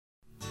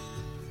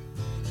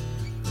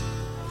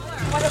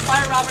to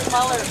fire Robert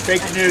Mueller.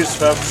 Fake news,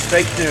 folks.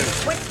 Fake news.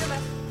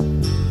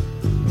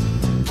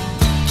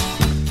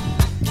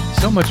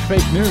 So much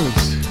fake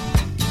news.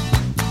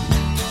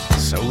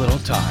 So little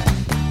time.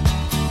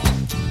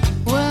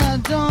 Well, I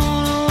don't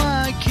know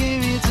why I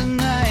came here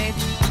tonight.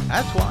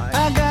 That's why.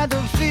 I got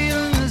the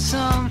feeling that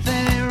something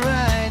ain't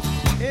right.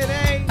 It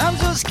ain't. I'm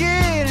so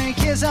scared in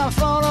case I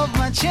fall off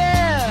my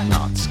chair.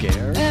 Not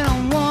scared. And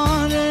I'm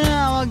wondering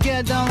how I'll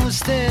get down the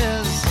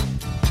stairs.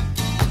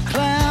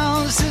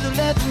 Clowns to the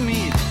left of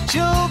me,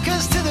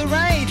 jokers to the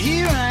right.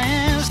 Here I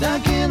am,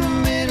 stuck in the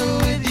middle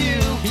with you.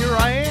 Here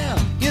I am.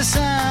 Yes,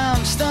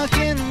 I'm stuck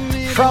in the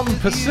middle. From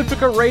with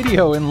Pacifica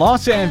Radio in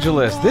Los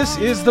Angeles, this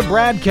is the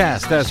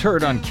BradCast, as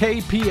heard on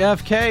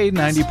KPFK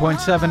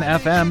 90.7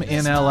 FM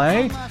in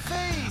LA.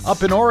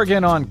 Up in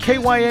Oregon on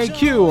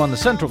KYAQ on the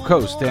Central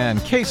Coast and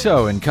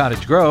KSO in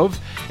Cottage Grove.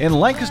 In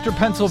Lancaster,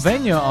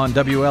 Pennsylvania on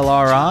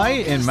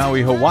WLRI. In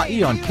Maui,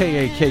 Hawaii on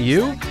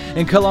KAKU.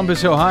 In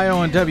Columbus, Ohio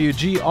on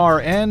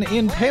WGRN.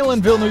 In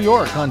Palinville, New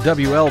York on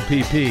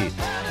WLPP.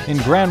 In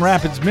Grand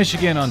Rapids,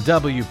 Michigan on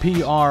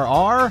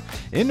WPRR.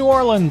 In New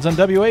Orleans on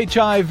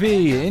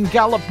WHIV. In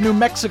Gallup, New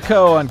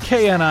Mexico on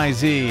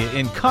KNIZ.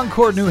 In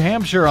Concord, New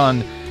Hampshire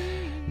on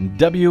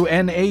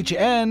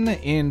WNHN,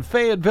 in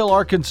Fayetteville,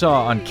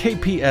 Arkansas on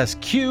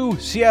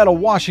KPSQ, Seattle,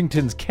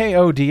 Washington's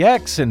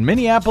KODX, and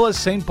Minneapolis,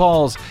 St.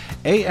 Paul's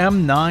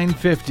AM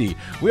 950.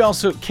 We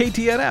also,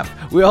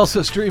 KTNF. We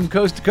also stream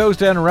coast to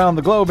coast and around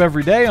the globe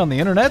every day on the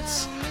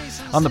internets,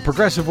 on the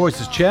Progressive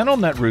Voices channel,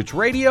 Netroots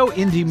Radio,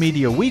 Indie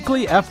Media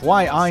Weekly,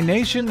 FYI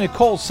Nation,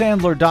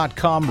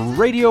 NicoleSandler.com,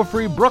 Radio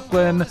Free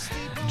Brooklyn,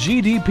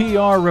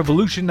 GDPR,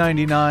 Revolution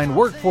 99,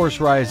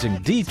 Workforce Rising,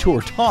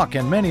 Detour Talk,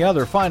 and many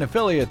other fine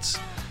affiliates,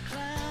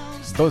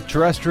 both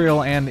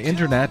terrestrial and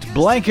internet,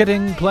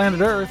 blanketing planet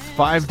Earth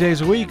 5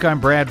 days a week.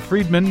 I'm Brad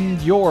Friedman,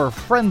 your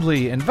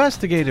friendly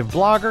investigative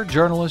blogger,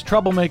 journalist,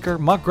 troublemaker,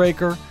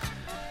 muckraker,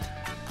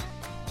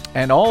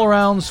 and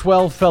all-around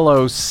swell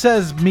fellow,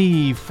 says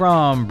me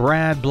from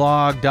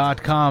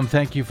bradblog.com.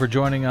 Thank you for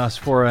joining us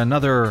for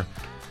another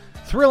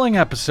thrilling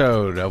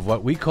episode of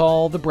what we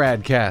call the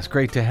BradCast.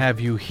 Great to have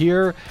you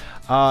here.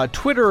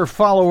 Twitter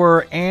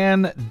follower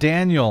Ann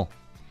Daniel,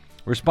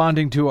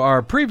 responding to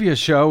our previous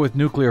show with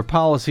nuclear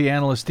policy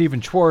analyst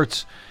Stephen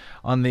Schwartz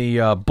on the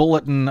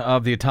bulletin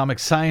of the atomic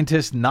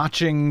scientist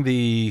notching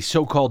the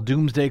so-called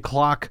doomsday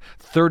clock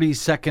 30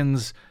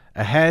 seconds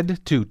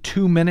ahead to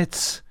 2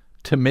 minutes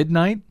to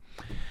midnight.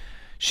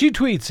 She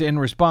tweets in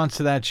response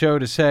to that show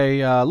to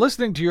say,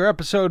 listening to your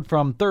episode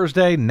from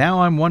Thursday,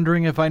 now I'm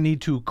wondering if I need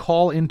to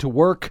call into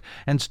work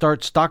and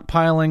start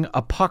stockpiling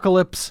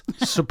apocalypse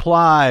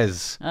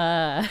supplies.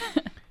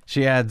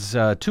 She adds 2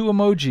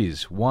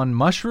 emojis, one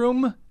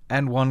mushroom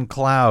and one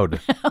cloud.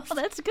 Oh,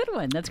 that's a good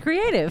one. That's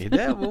creative.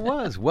 Yeah, it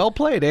was. Well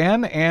played,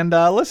 Ann. And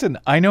listen,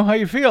 I know how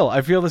you feel.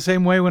 I feel the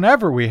same way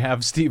whenever we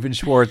have Stephen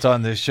Schwartz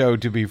on this show,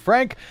 to be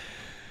frank.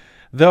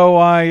 Though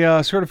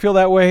I sort of feel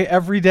that way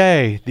every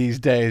day these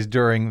days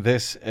during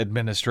this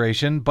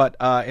administration. But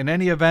in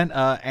any event,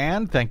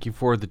 Ann, thank you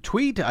for the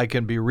tweet. I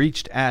can be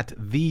reached at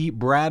the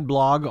Brad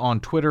Blog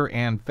on Twitter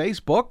and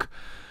Facebook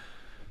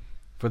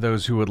for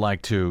those who would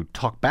like to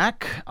talk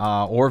back,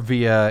 or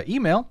via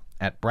email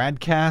at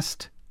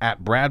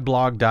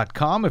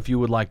bradcast@bradblog.com if you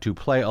would like to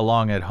play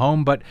along at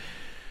home. But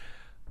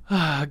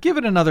give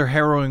it another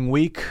harrowing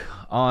week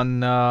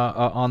on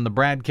the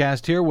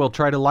BradCast here. We'll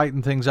try to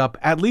lighten things up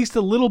at least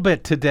a little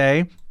bit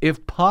today,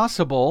 if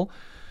possible.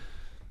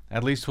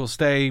 At least we'll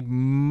stay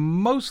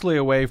mostly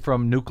away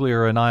from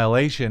nuclear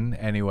annihilation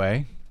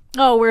anyway.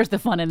 Oh, where's the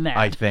fun in that?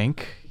 I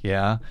think,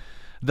 yeah.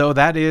 Though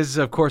that is,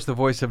 of course, the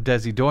voice of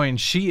Desi Doyen.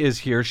 She is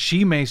here.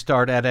 She may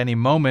start at any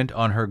moment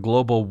on her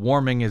global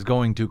warming is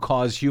going to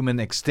cause human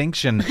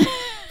extinction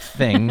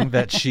thing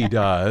that she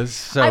does.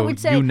 So I would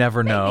say you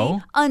never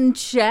know.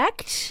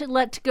 Unchecked,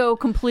 let go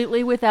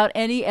completely without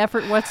any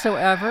effort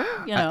whatsoever.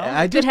 You know,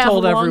 I just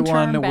told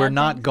everyone that we're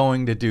not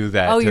going to do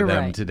that to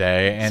them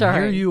today. And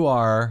here you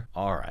are.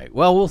 All right.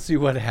 Well, we'll see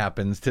what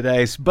happens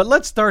today. But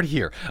let's start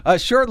here.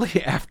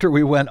 Shortly after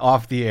we went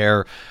off the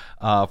air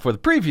for the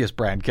previous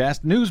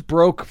BradCast, news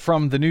broke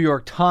from the New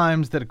York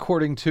Times that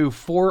according to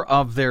 4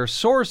 of their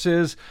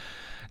sources,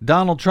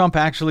 Donald Trump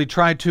actually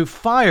tried to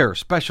fire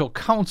special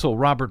counsel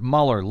Robert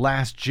Mueller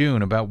last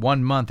June, about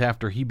 1 month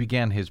after he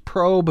began his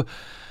probe.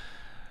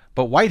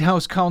 But White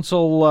House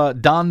counsel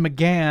Don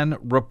McGahn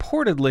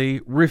reportedly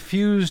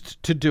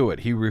refused to do it.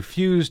 He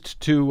refused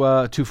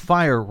to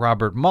fire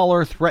Robert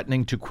Mueller,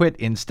 threatening to quit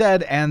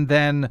instead. And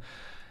then,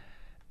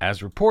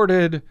 as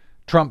reported,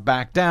 Trump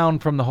backed down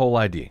from the whole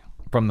idea.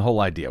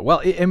 Well,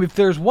 if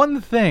there's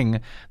one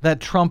thing that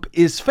Trump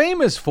is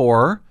famous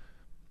for,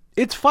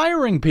 it's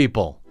firing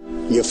people.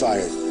 You're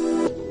fired.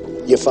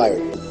 You're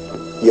fired.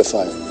 You're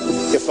fired.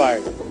 You're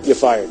fired. You're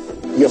fired.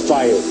 You're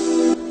fired.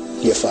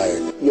 You're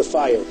fired. You're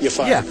fired. You're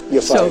fired. Yeah.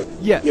 You're fired. So,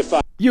 yeah. You're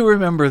fired. You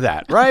remember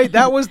that, right?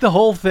 That was the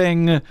whole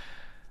thing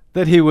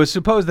that he was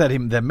supposed that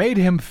made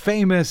him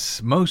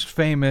famous, most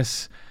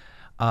famous,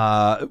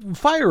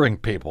 firing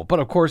people. But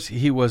of course,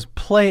 he was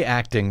play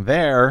acting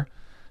there.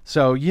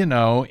 So,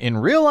 in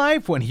real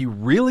life, when he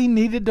really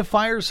needed to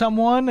fire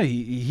someone,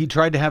 he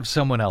tried to have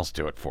someone else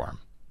do it for him.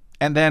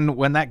 And then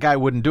when that guy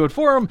wouldn't do it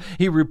for him,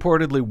 he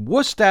reportedly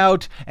wussed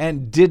out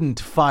and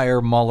didn't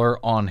fire Mueller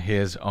on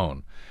his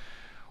own,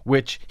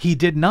 which he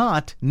did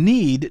not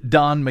need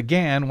Don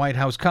McGahn, White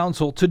House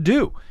counsel, to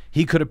do.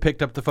 He could have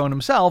picked up the phone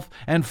himself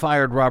and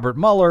fired Robert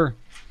Mueller,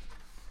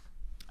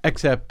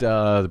 except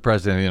the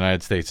President of the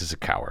United States is a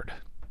coward.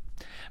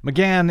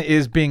 McGahn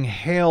is being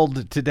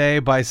hailed today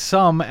by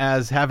some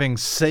as having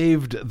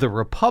saved the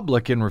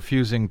Republic in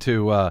refusing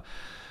to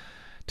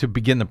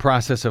begin the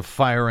process of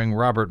firing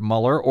Robert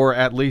Mueller, or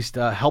at least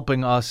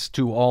helping us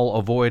to all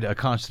avoid a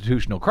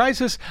constitutional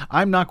crisis.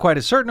 I'm not quite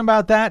as certain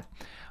about that.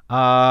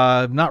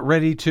 Not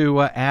ready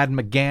to add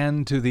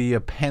McGahn to the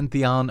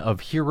pantheon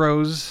of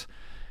heroes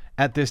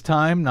at this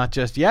time, not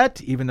just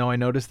yet, even though I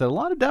noticed that a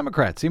lot of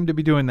Democrats seem to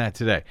be doing that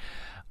today.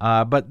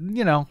 But,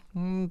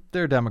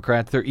 they're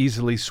Democrats. They're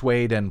easily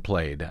swayed and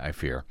played, I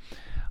fear.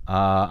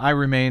 I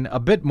remain a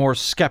bit more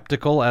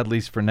skeptical, at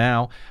least for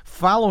now,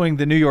 following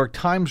the New York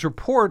Times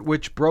report,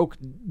 which broke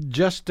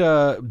just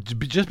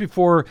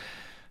before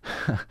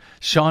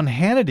Sean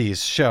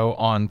Hannity's show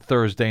on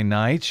Thursday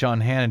night. Sean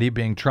Hannity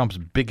being Trump's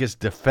biggest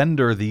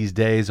defender these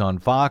days on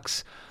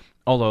Fox,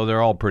 although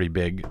they're all pretty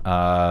big.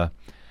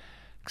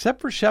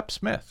 Except for Shep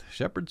Smith.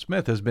 Shepard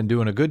Smith has been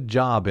doing a good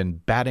job in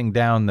batting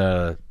down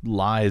the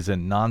lies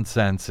and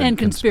nonsense and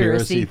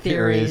conspiracy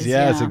theories.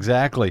 Yes, yeah.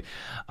 Exactly.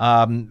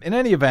 In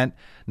any event,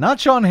 not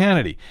Sean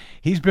Hannity.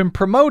 He's been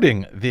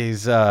promoting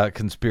these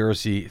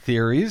conspiracy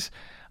theories,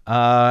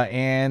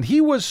 and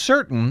he was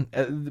certain,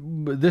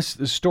 this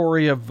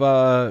story of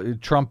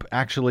Trump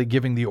actually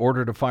giving the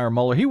order to fire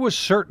Mueller, he was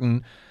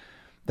certain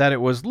that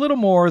it was little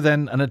more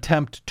than an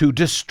attempt to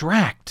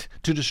distract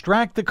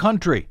the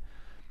country.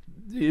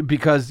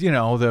 Because,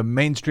 the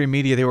mainstream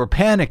media, they were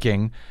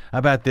panicking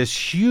about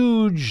this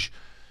huge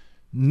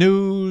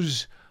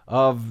news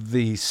of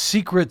the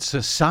secret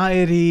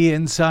society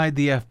inside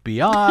the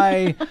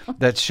FBI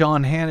that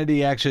Sean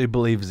Hannity actually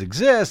believes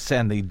exists,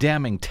 and the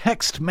damning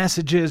text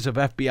messages of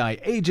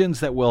FBI agents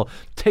that will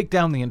take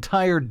down the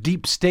entire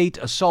deep state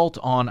assault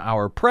on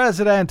our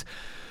president.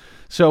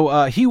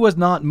 So he was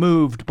not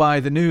moved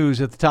by the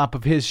news at the top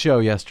of his show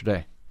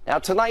yesterday. Now,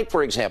 tonight,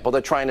 for example,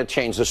 they're trying to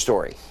change the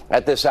story.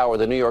 At this hour,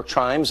 the New York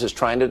Times is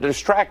trying to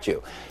distract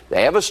you.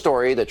 They have a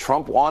story that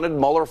Trump wanted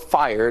Mueller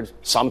fired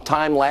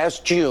sometime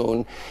last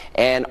June,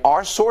 and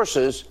our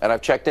sources, and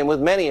I've checked in with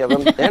many of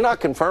them, they're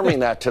not confirming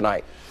that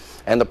tonight.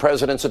 And the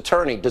president's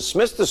attorney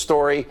dismissed the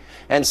story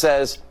and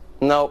says,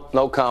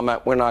 no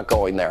comment, we're not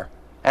going there.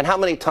 And how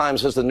many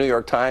times has the New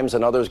York Times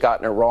and others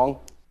gotten it wrong?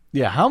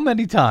 Yeah, how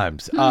many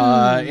times?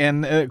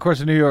 And, of course,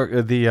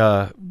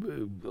 the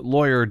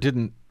lawyer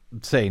didn't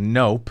say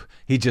nope.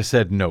 He just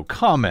said no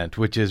comment,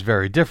 which is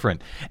very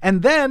different.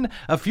 And then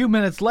a few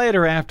minutes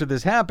later, after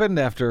this happened,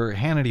 after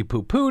Hannity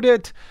poo-pooed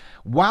it,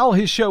 while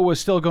his show was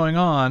still going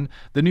on,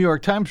 the New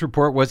York Times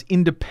report was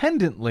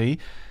independently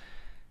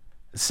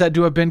said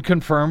to have been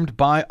confirmed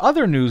by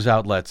other news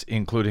outlets,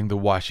 including the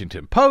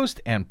Washington Post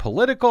and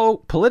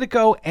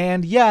Politico,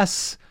 and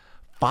yes,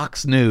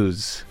 Fox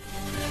News.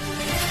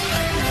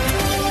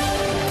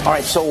 All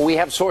right, so we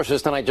have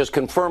sources tonight just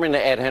confirming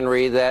to Ed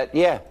Henry that,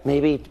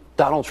 maybe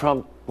Donald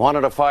Trump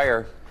wanted to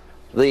fire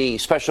the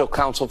special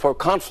counsel for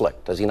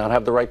conflict. Does he not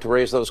have the right to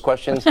raise those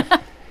questions?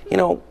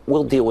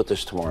 We'll deal with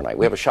this tomorrow night.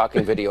 We have a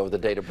shocking video of the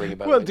day to bring you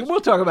back.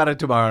 We'll talk about it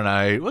tomorrow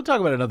night. We'll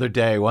talk about it another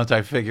day once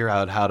I figure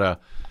out how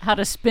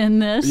to spin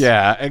this.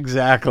 Yeah,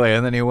 exactly.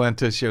 And then he went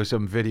to show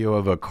some video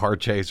of a car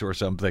chase or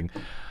something.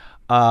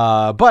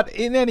 But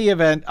in any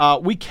event,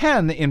 we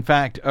can, in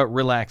fact,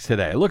 relax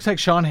today. It looks like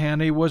Sean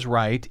Hannity was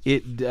right.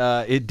 It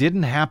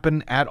didn't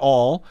happen at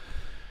all.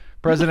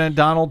 President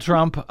Donald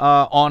Trump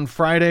on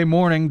Friday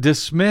morning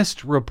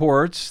dismissed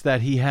reports that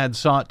he had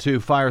sought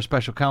to fire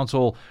special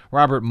counsel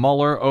Robert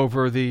Mueller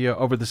over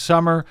the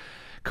summer,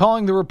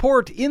 calling the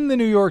report in the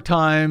New York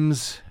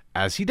Times,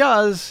 as he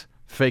does,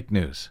 fake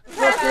news.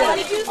 Why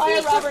did you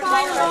fire Robert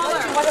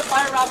Mueller? You want to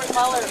fire Robert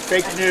Mueller?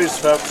 Fake news,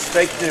 folks.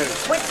 Fake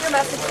news. What's your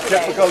message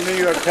today? Typical New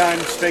York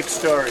Times fake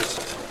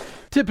stories.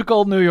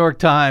 Typical New York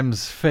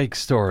Times fake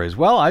stories.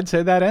 Well, I'd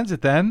say that ends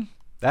it then.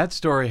 That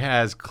story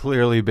has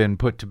clearly been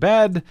put to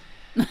bed.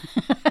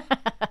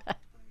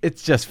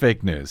 It's just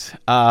fake news.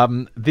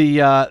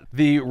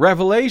 The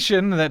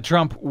revelation that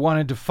Trump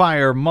wanted to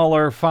fire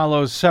Mueller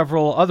follows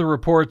several other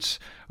reports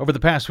over the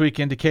past week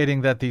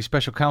indicating that the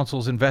special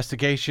counsel's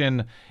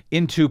investigation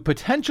into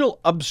potential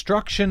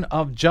obstruction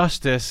of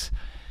justice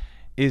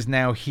is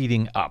now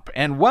heating up.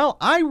 And while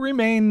I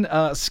remain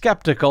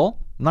skeptical,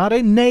 not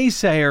a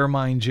naysayer,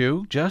 mind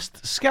you,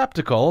 just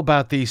skeptical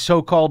about the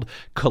so-called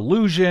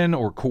collusion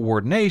or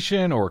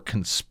coordination or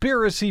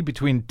conspiracy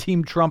between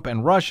Team Trump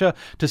and Russia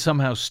to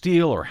somehow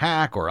steal or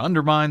hack or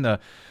undermine the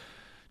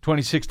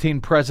 2016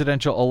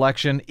 presidential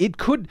election,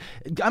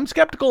 I'm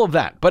skeptical of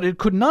that, but it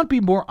could not be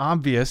more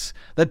obvious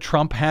that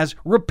Trump has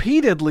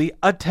repeatedly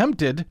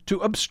attempted to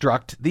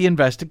obstruct the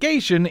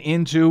investigation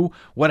into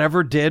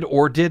whatever did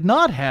or did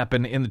not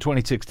happen in the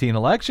 2016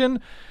 election.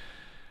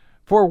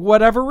 for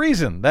whatever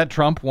reason that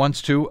Trump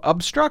wants to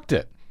obstruct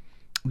it.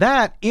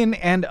 That in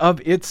and of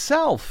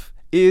itself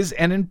is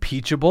an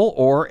impeachable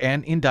or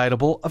an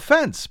indictable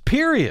offense,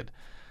 period.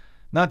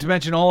 Not to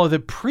mention all of the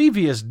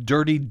previous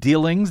dirty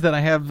dealings that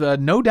I have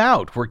no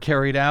doubt were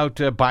carried out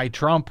by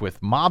Trump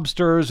with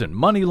mobsters and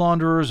money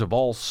launderers of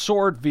all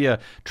sort via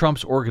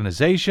Trump's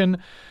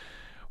organization,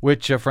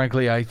 which,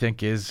 frankly, I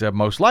think is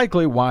most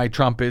likely why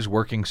Trump is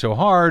working so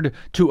hard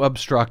to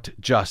obstruct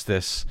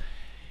justice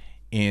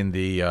in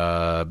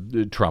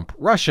the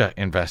Trump-Russia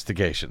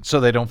investigation, so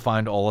they don't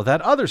find all of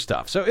that other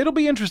stuff. So it'll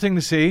be interesting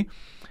to see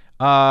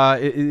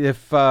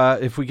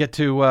if we get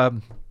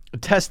to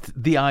test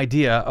the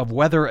idea of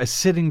whether a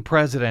sitting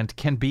president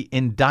can be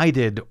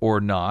indicted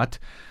or not,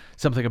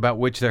 something about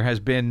which there has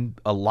been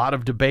a lot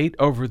of debate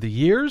over the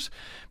years,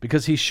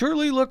 because he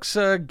surely looks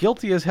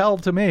guilty as hell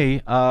to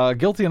me,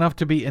 guilty enough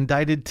to be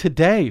indicted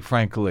today,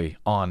 frankly,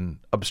 on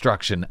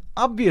obstruction.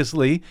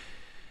 Obviously,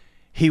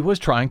 he was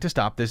trying to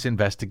stop this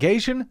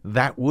investigation.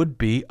 That would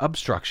be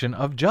obstruction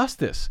of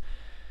justice.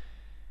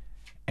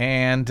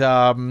 And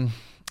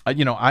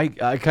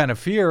I kind of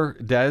fear,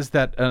 Des,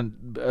 that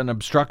an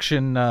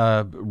obstruction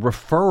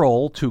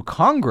referral to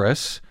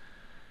Congress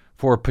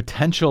for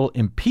potential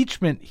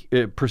impeachment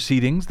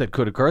proceedings that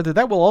could occur,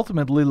 that will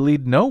ultimately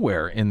lead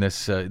nowhere in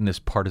this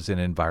partisan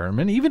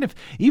environment. Even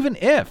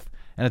if,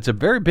 and it's a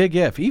very big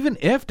if, even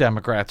if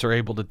Democrats are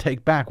able to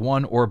take back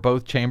one or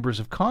both chambers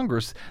of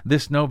Congress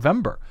this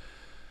November.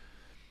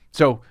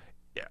 So,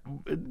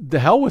 the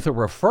hell with a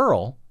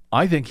referral.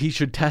 I think he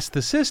should test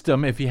the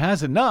system if he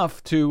has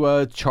enough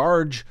to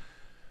charge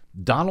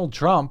Donald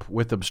Trump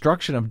with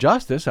obstruction of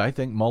justice. I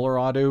think Mueller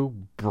ought to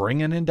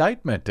bring an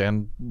indictment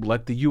and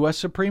let the U.S.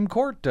 Supreme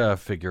Court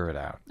figure it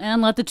out.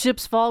 And let the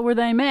chips fall where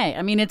they may.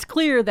 I mean, it's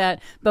clear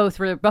that both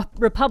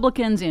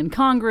Republicans in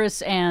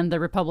Congress and the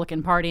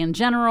Republican Party in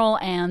general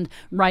and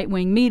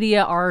right-wing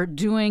media are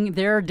doing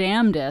their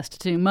damnedest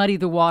to muddy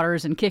the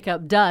waters and kick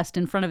up dust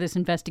in front of this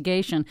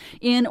investigation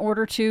in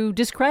order to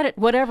discredit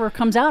whatever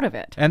comes out of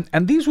it. And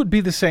these would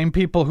be the same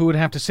people who would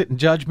have to sit in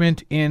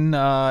judgment in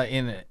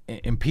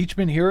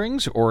impeachment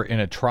hearings or in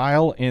a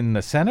trial in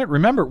the Senate.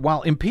 Remember,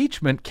 while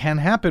impeachment can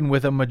happen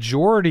with a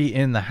majority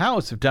in the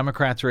House, if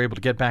Democrats are able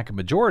to get back a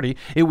majority,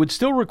 it would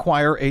still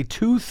require a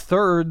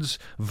 2/3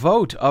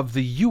 vote of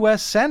the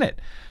U.S. Senate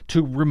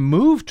to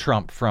remove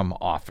Trump from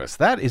office.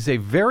 That is a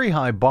very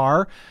high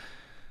bar.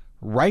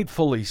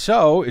 Rightfully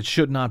so. It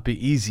should not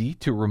be easy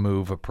to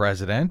remove a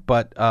president,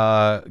 but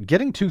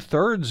getting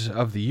 2/3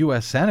 of the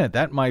U.S. Senate,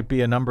 that might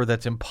be a number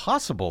that's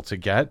impossible to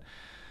get.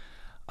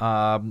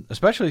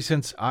 Especially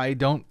since I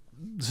don't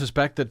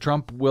suspect that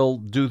Trump will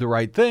do the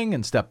right thing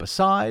and step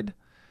aside.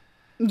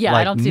 Yeah,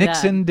 like I don't see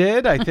Nixon that.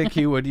 did. I think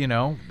he would,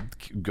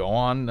 go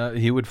on.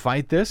 He would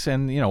fight this.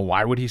 And,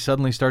 why would he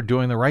suddenly start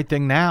doing the right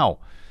thing now?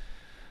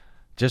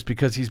 Just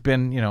because he's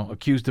been,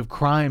 accused of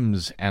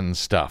crimes and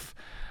stuff.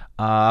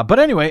 But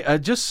anyway,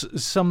 just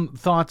some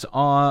thoughts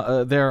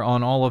there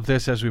on all of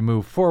this as we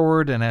move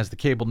forward and as the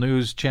cable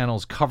news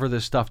channels cover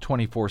this stuff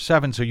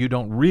 24/7, so you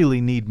don't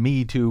really need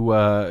me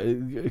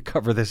to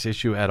cover this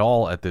issue at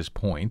all at this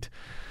point.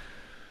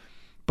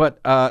 But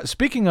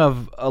speaking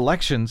of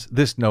elections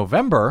this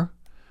November,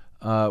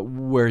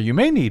 where you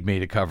may need me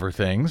to cover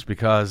things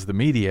because the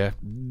media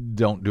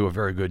don't do a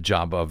very good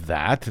job of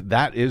that,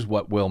 that is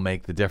what will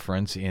make the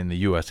difference in the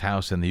U.S.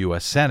 House and the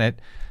U.S.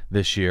 Senate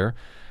this year.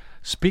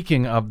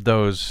 Speaking of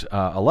those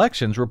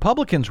elections,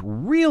 Republicans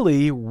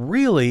really,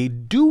 really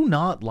do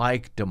not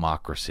like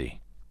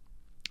democracy.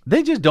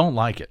 They just don't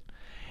like it.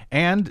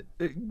 And,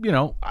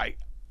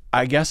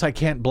 I guess I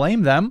can't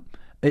blame them.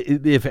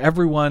 If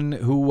everyone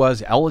who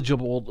was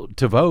eligible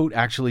to vote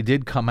actually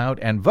did come out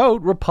and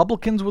vote,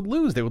 Republicans would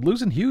lose. They would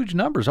lose in huge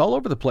numbers all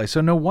over the place.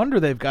 So no wonder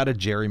they've got to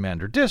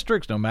gerrymander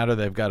districts, no matter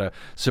they've got to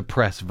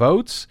suppress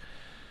votes.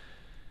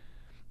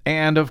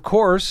 And, of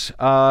course,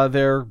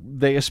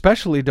 they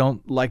especially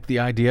don't like the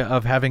idea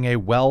of having a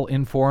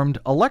well-informed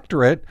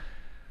electorate.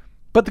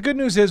 But the good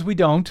news is we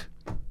don't,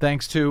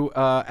 thanks to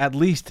at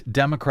least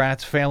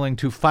Democrats failing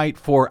to fight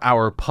for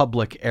our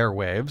public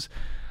airwaves.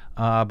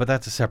 But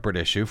that's a separate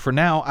issue. For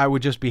now, I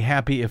would just be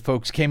happy if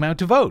folks came out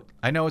to vote.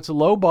 I know it's a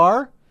low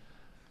bar.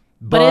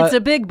 But it's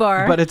a big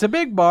bar. But it's a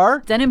big bar.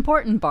 It's an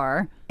important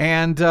bar.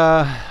 And,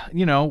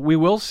 we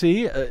will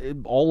see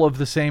all of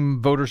the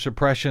same voter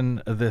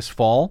suppression this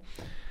fall.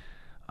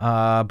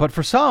 But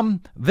for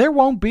some, there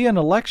won't be an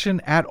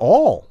election at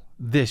all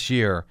this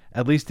year,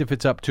 at least if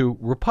it's up to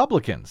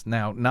Republicans.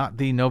 Now, not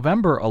the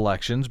November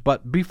elections,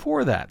 but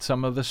before that,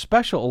 some of the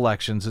special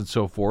elections and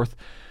so forth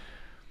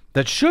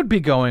that should be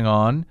going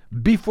on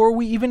before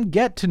we even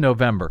get to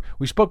November.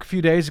 We spoke a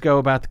few days ago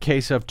about the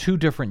case of two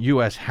different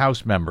U.S.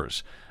 House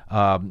members,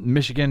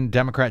 Michigan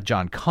Democrat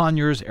John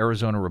Conyers,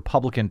 Arizona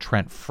Republican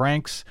Trent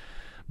Franks.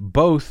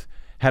 Both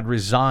had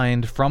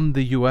resigned from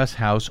the U.S.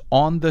 House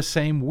on the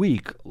same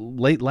week,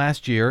 late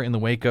last year, in the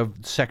wake of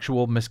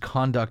sexual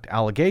misconduct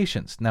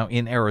allegations. Now,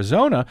 in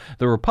Arizona,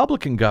 the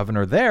Republican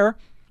governor there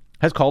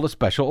has called a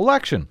special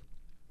election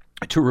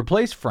to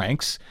replace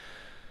Franks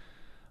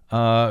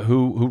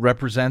who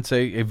represents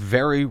a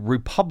very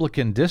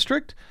Republican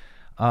district.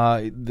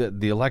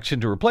 The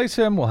election to replace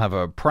him will have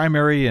a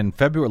primary in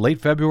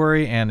late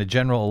February, and a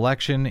general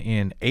election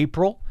in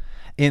April.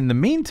 In the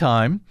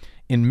meantime,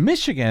 in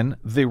Michigan,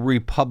 the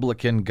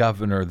Republican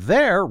governor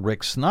there,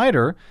 Rick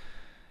Snyder,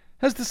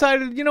 has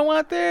decided, you know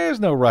what, there's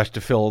no rush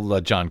to fill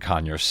John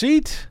Conyers'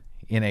 seat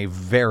in a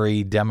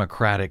very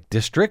Democratic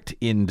district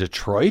in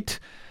Detroit.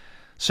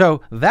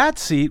 So that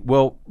seat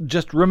will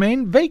just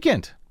remain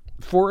vacant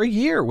for a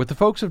year, with the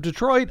folks of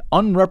Detroit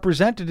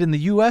unrepresented in the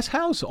U.S.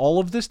 House all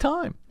of this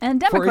time. And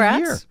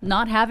Democrats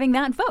not having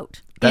that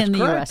vote in the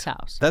U.S.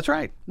 House. That's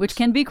right. Which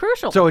can be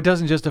crucial. So it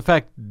doesn't just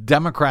affect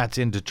Democrats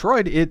in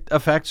Detroit. It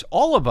affects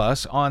all of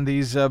us on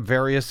these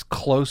various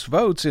close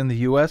votes in the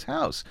U.S.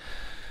 House.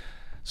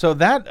 So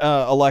that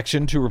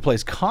election to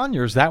replace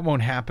Conyers, that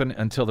won't happen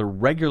until the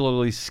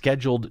regularly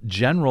scheduled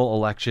general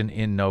election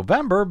in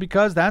November,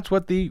 because that's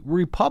what the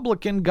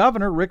Republican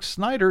governor, Rick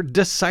Snyder,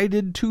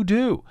 decided to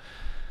do.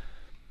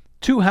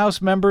 2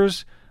 House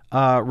members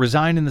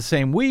resign in the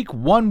same week.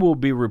 One will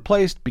be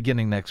replaced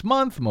beginning next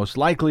month, most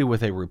likely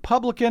with a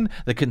Republican.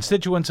 The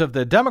constituents of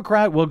the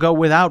Democrat will go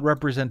without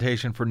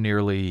representation for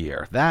nearly a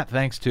year. That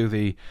thanks to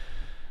the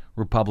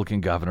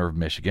Republican governor of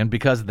Michigan,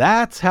 because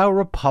that's how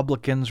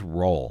Republicans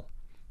roll.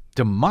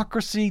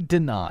 Democracy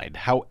denied.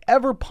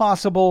 However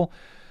possible,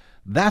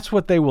 that's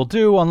what they will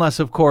do, unless,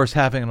 of course,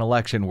 having an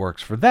election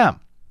works for them.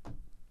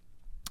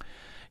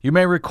 You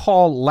may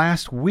recall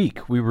last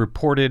week we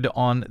reported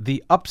on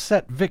the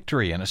upset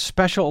victory in a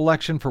special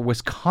election for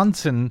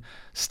Wisconsin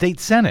State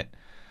Senate,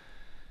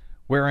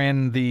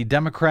 wherein the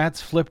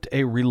Democrats flipped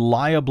a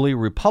reliably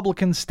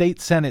Republican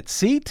state Senate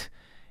seat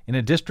in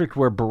a district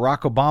where Barack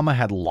Obama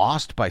had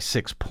lost by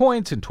 6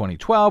 points in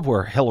 2012,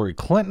 where Hillary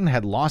Clinton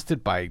had lost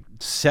it by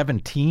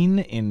 17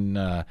 in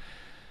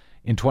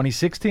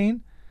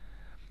 2016.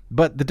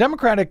 But the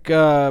Democratic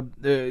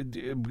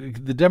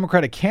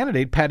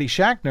candidate, Patty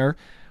Schachtner,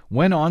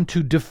 went on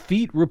to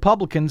defeat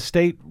Republican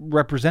State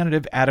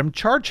Representative Adam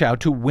Charchow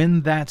to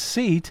win that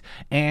seat,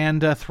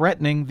 and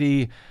threatening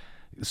the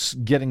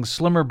getting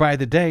slimmer by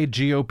the day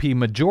GOP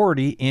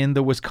majority in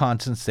the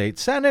Wisconsin State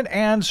Senate,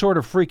 and sort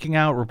of freaking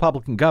out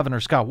Republican Governor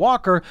Scott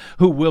Walker,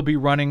 who will be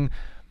running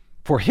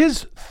for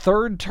his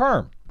 3rd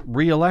term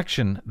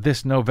re-election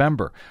this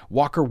November.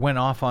 Walker went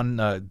off on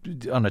a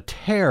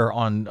tear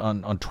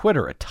on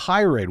Twitter, a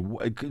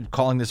tirade,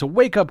 calling this a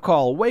wake-up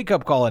call,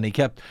 and he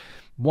kept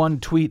one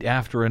tweet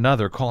after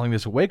another calling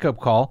this a wake-up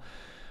call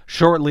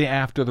shortly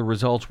after the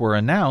results were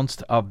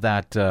announced of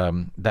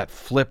that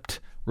flipped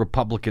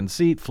Republican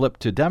seat, flipped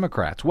to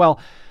Democrats. Well,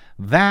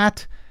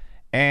 that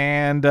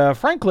and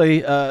frankly,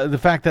 the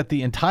fact that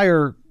the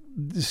entire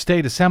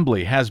state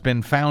assembly has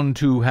been found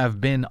to have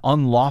been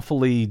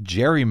unlawfully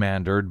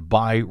gerrymandered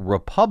by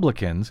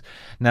Republicans.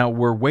 Now,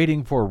 we're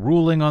waiting for a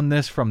ruling on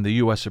this from the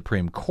U.S.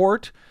 Supreme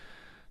Court.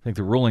 I think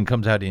the ruling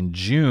comes out in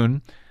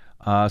June.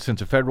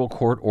 Since a federal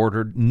court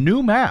ordered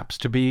new maps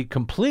to be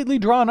completely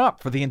drawn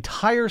up for the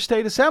entire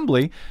state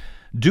assembly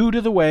due to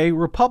the way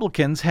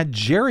Republicans had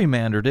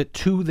gerrymandered it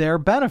to their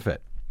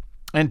benefit,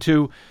 and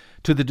to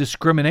the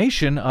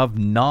discrimination of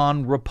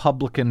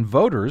non-Republican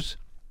voters,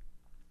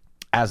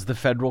 as the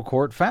federal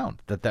court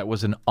found that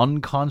was an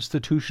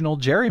unconstitutional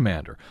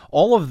gerrymander.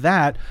 All of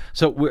that,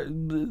 so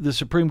the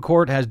Supreme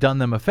Court has done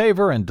them a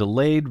favor and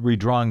delayed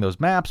redrawing those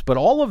maps, but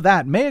all of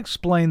that may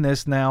explain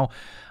this now,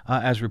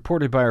 as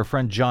reported by our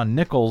friend John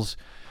Nichols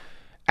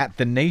at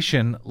The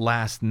Nation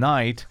last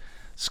night.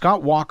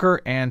 Scott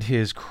Walker and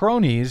his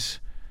cronies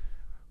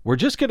were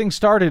just getting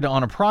started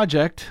on a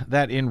project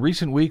that in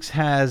recent weeks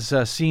has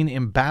seen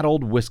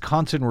embattled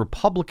Wisconsin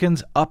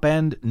Republicans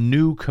upend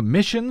new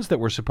commissions that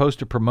were supposed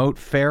to promote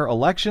fair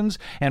elections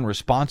and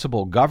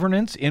responsible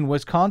governance in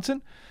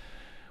Wisconsin,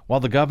 while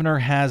the governor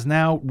has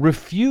now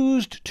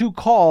refused to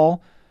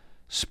call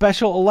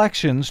special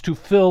elections to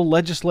fill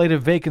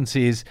legislative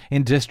vacancies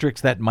in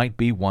districts that might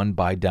be won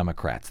by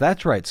Democrats.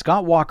 That's right.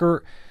 Scott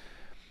Walker,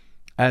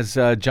 as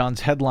John's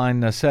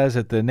headline says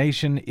at The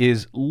Nation,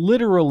 is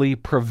literally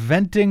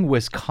preventing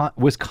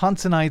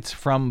Wisconsinites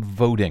from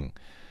voting.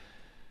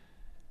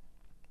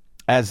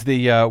 As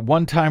the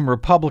one-time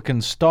Republican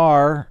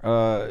star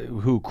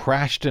who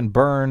crashed and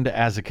burned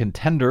as a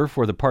contender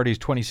for the party's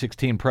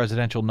 2016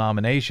 presidential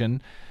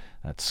nomination,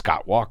 that's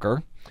Scott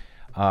Walker,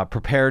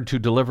 prepared to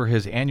deliver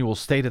his annual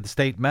State of the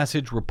State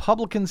message,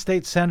 Republican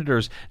state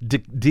senators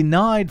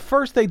denied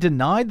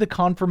the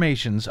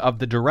confirmations of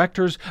the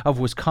directors of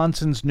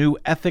Wisconsin's new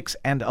Ethics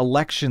and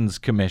Elections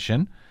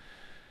Commission.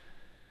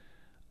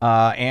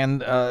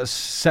 And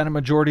Senate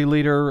Majority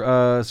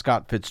Leader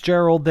Scott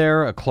Fitzgerald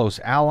there, a close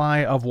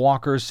ally of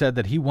Walker's, said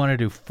that he wanted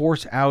to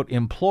force out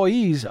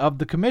employees of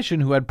the commission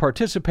who had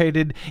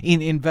participated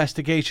in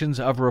investigations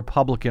of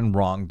Republican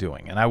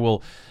wrongdoing. And I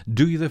will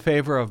do you the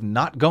favor of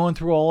not going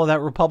through all of that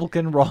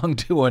Republican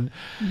wrongdoing.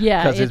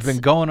 Yeah, because it's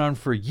been going on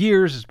for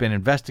years. It's been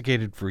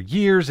investigated for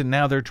years. And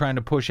now they're trying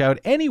to push out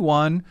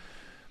anyone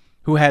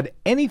who had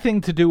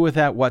anything to do with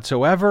that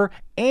whatsoever.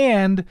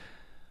 And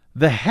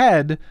the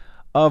head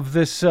of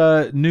this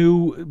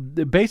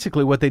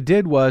basically what they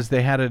did was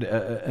they had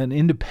an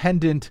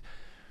independent,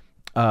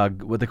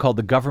 what they called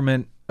the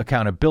Government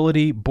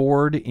Accountability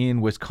Board in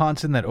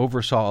Wisconsin that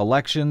oversaw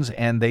elections,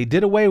 and they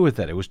did away with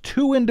it. It was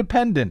too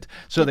independent,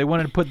 so they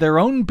wanted to put their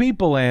own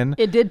people in.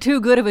 It did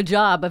too good of a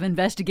job of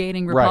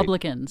investigating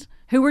Republicans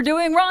who were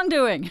doing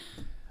wrongdoing.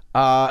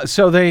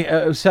 So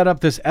they set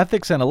up this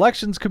Ethics and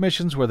Elections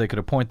Commissions where they could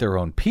appoint their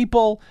own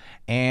people.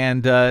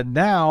 And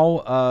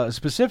now,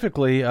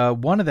 specifically,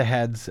 one of the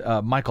heads,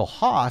 Michael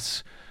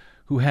Haas,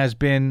 who has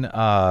been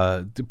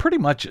pretty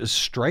much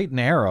straight and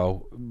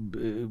narrow,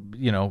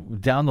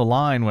 down the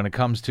line when it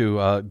comes to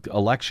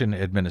election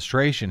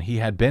administration. He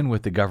had been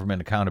with the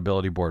Government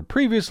Accountability Board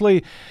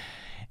previously.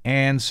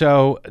 And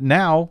so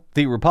now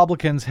the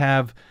Republicans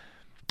have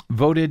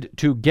voted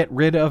to get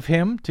rid of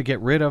him, to get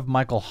rid of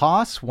Michael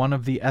Haas, one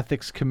of the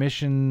Ethics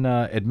Commission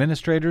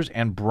administrators,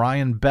 and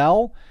Brian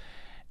Bell.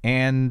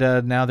 And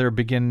now they've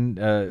begun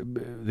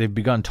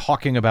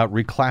talking about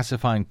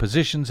reclassifying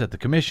positions at the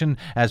commission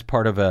as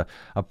part of a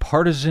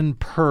partisan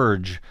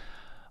purge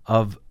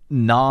of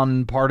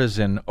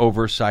nonpartisan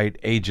oversight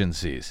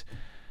agencies.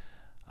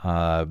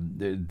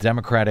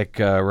 Democratic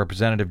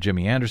Representative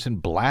Jimmy Anderson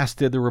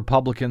blasted the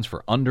Republicans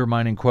for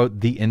undermining, quote,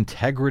 the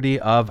integrity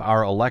of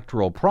our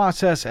electoral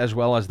process, as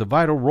well as the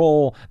vital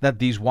role that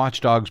these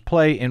watchdogs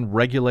play in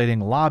regulating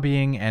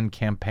lobbying and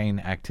campaign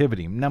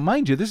activity. Now,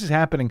 mind you, this is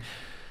happening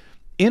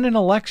in an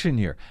election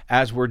year.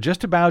 As we're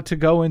just about to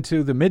go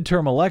into the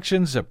midterm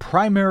elections, the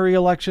primary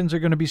elections are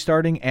going to be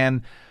starting,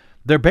 and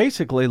they're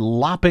basically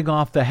lopping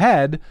off the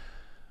head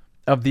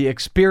of the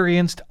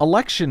experienced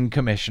election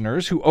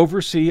commissioners who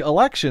oversee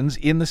elections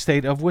in the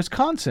state of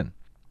Wisconsin.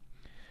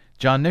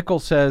 John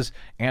Nichols says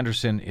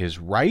Anderson is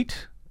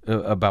right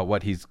about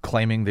what he's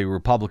claiming the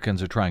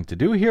Republicans are trying to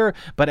do here,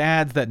 but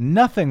adds that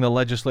nothing the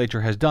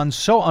legislature has done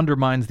so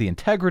undermines the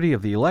integrity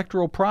of the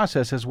electoral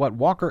process as what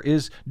Walker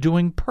is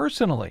doing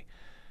personally.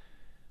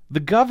 The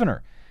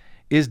governor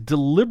is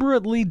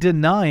deliberately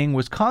denying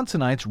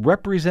Wisconsinites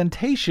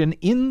representation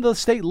in the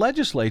state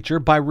legislature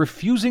by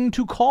refusing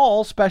to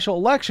call special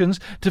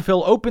elections to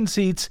fill open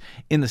seats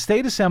in the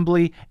state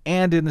assembly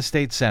and in the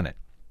state senate.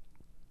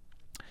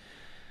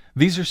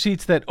 These are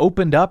seats that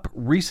opened up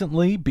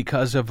recently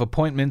because of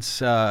appointments,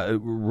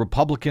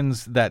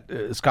 Republicans that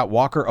Scott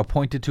Walker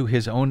appointed to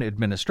his own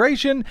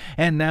administration,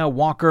 and now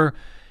Walker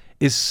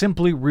is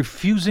simply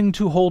refusing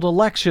to hold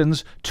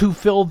elections to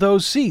fill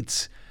those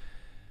seats.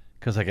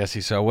 Because I guess he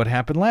saw what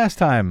happened last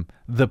time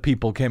the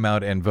people came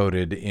out and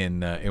voted in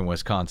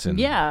Wisconsin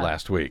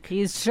last week.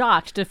 He's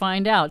shocked to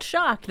find out.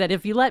 Shocked that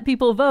if you let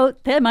people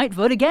vote, they might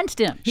vote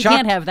against him. He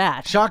can't have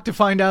that. Shocked to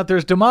find out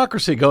there's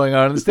democracy going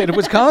on in the state of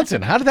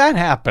Wisconsin. How did that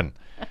happen?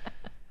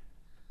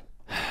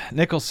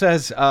 Nichols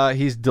says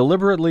he's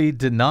deliberately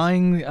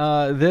denying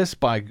this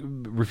by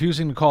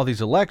refusing to call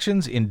these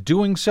elections. In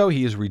doing so,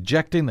 he is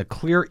rejecting the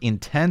clear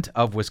intent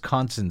of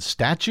Wisconsin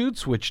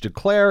statutes, which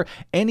declare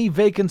any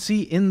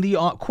vacancy in the,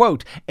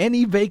 quote,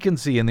 any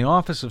vacancy in the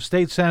office of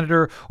state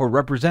senator or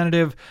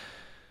representative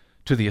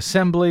to the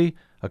assembly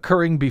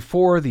occurring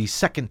before the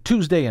second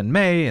Tuesday in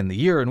May in the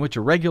year in which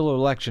a regular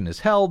election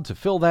is held to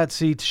fill that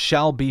seat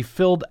shall be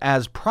filled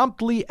as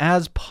promptly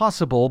as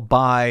possible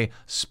by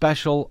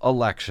special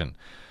election.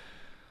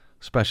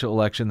 Special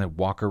election that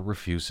Walker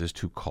refuses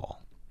to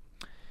call.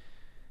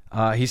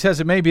 He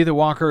says it may be that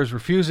Walker is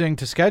refusing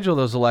to schedule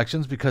those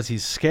elections because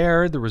he's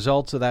scared the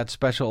results of that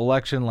special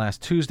election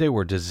last Tuesday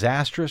were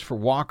disastrous for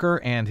Walker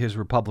and his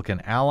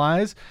Republican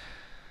allies.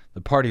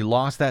 The party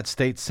lost that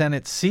state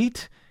Senate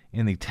seat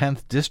in the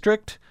 10th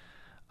District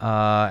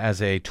as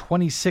a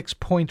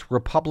 26-point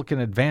Republican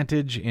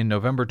advantage in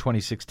November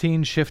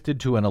 2016 shifted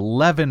to an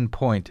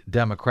 11-point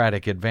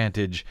Democratic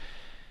advantage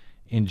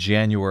in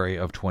January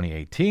of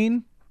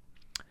 2018.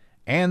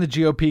 And the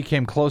GOP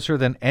came closer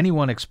than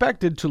anyone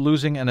expected to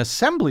losing an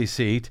assembly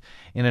seat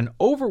in an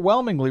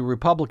overwhelmingly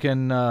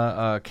Republican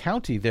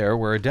county there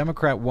where a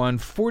Democrat won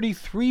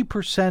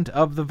 43%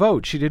 of the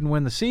vote. She didn't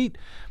win the seat,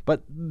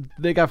 but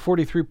they got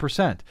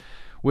 43%,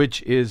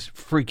 which is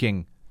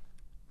freaking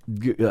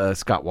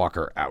Scott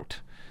Walker out.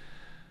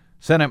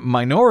 Senate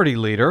Minority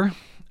Leader,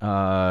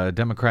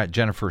 Democrat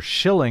Jennifer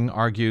Schilling,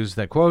 argues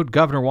that, quote,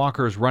 Governor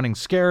Walker is running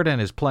scared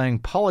and is playing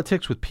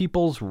politics with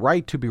people's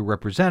right to be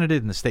represented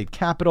in the state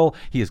capitol.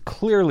 He is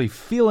clearly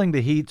feeling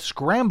the heat,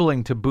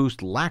 scrambling to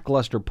boost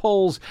lackluster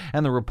polls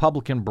and the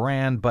Republican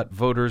brand, but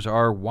voters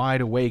are wide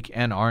awake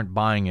and aren't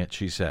buying it,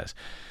 she says.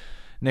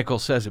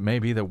 Nichols says it may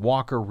be that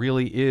Walker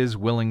really is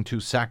willing to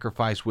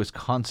sacrifice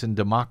Wisconsin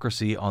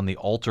democracy on the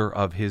altar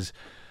of his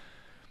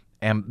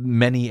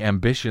many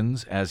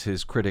ambitions, as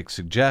his critics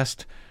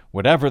suggest.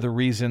 Whatever the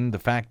reason, the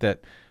fact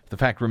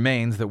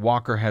remains that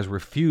Walker has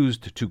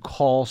refused to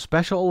call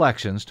special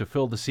elections to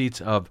fill the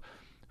seats of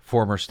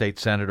former state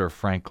senator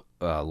Frank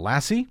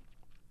Lassie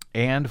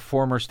and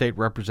former state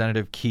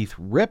representative Keith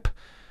Ripp,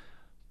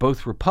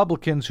 both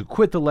Republicans who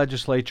quit the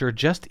legislature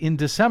just in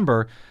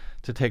December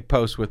to take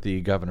post with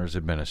the governor's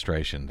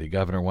administration. The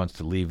governor wants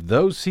to leave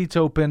those seats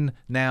open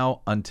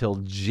now until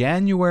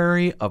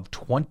January of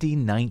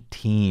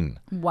 2019.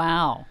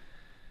 Wow.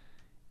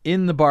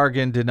 In the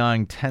bargain,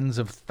 denying tens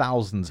of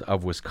thousands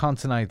of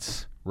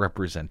Wisconsinites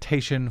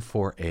representation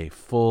for a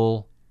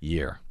full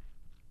year.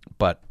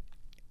 But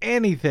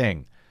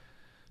anything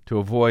to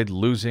avoid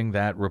losing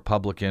that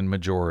Republican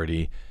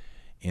majority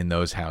in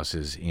those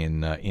houses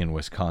in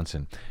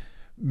Wisconsin.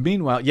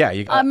 Meanwhile,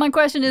 my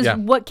question is,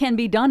 what can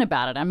be done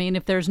about it? I mean,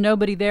 if there's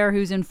nobody there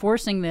who's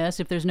enforcing this,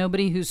 if there's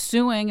nobody who's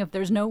suing, if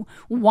there's no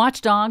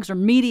watchdogs or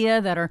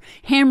media that are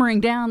hammering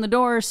down the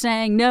doors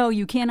saying, no,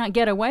 you cannot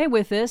get away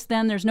with this,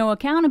 then there's no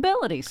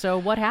accountability. So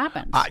what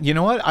happens? You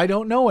know what? I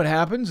don't know what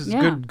happens. It's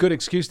a good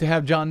excuse to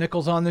have John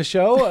Nichols on the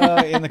show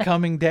in the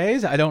coming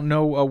days. I don't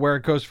know where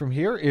it goes from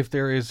here. If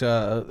there is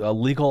a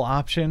legal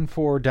option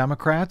for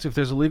Democrats, if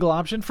there's a legal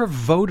option for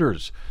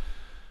voters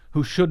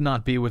who should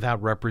not be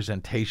without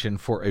representation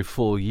for a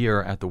full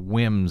year at the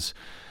whims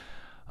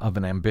of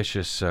an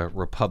ambitious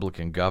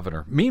Republican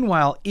governor.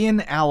 Meanwhile, in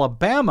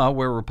Alabama,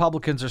 where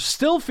Republicans are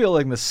still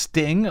feeling the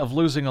sting of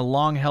losing a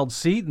long-held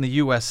seat in the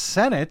U.S.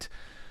 Senate,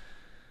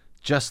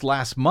 just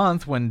last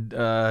month when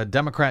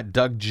Democrat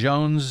Doug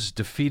Jones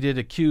defeated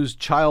accused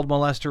child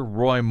molester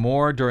Roy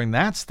Moore during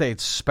that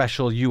state's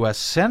special U.S.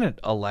 Senate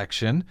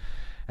election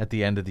at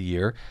the end of the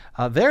year.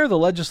 There, the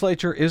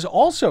legislature is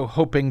also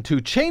hoping to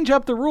change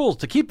up the rules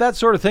to keep that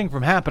sort of thing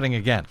from happening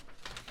again.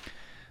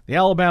 The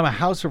Alabama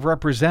House of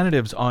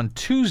Representatives on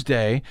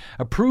Tuesday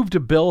approved a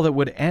bill that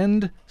would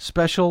end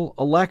special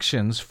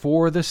elections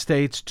for the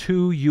state's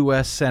 2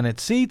 U.S. Senate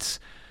seats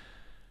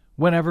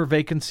whenever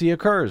vacancy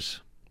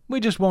occurs. We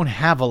just won't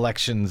have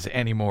elections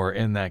anymore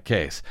in that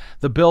case.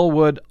 The bill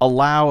would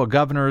allow a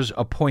governor's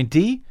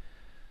appointee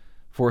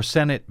for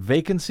Senate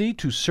vacancy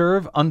to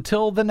serve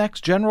until the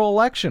next general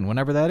election,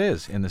 whenever that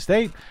is, in the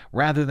state,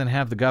 rather than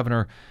have the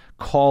governor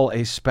call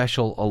a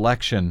special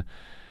election.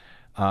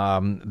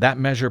 That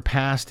measure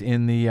passed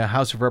in the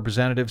House of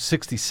Representatives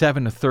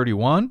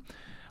 67-31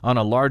 on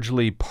a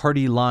largely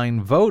party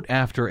line vote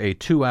after a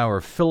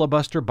 2-hour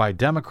filibuster by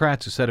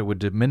Democrats who said it would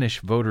diminish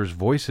voters'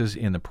 voices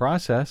in the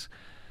process.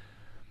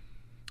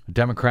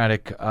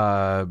 Democratic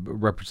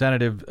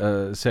representative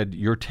said,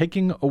 "You're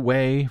taking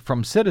away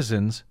from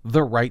citizens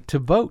the right to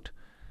vote."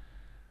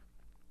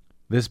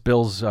 This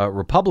bill's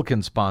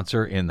Republican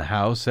sponsor in the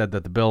House said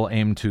that the bill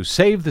aimed to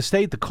save the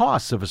state the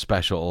costs of a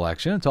special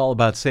election. It's all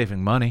about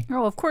saving money.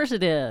 Oh, of course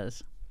it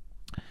is.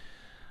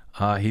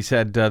 He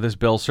said this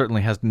bill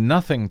certainly has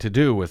nothing to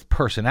do with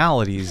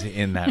personalities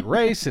in that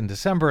race. In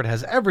December, it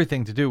has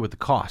everything to do with the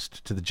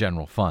cost to the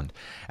general fund.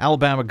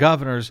 Alabama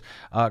governors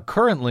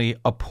currently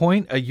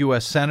appoint a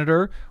U.S.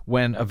 senator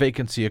when a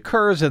vacancy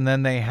occurs, and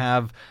then they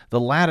have the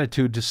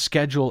latitude to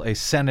schedule a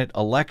Senate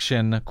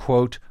election,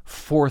 quote,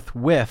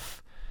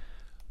 forthwith,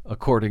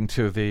 according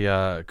to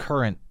the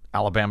current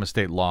Alabama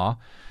state law.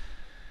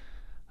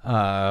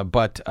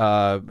 But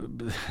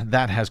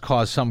that has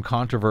caused some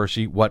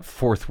controversy what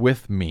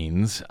forthwith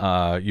means.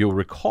 You'll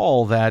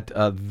recall that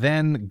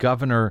then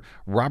Governor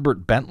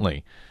Robert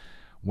Bentley,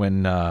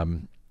 when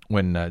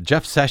Senator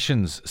Jeff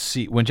Sessions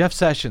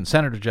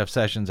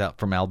out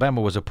from Alabama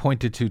was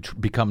appointed to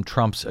become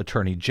Trump's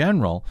attorney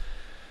general,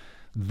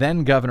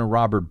 then Governor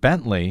Robert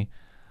Bentley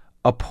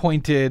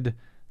appointed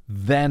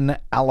then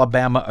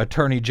Alabama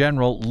Attorney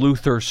General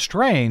Luther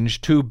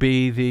Strange to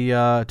be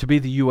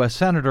the U.S.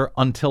 Senator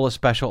until a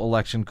special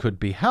election could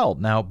be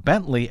held. Now,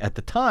 Bentley at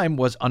the time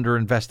was under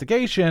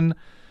investigation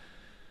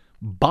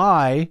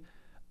by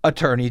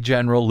Attorney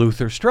General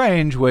Luther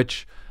Strange,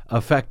 which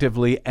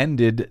effectively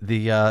ended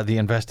the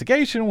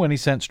investigation when he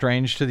sent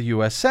Strange to the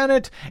U.S.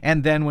 Senate,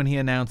 and then when he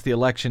announced the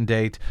election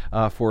date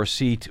for a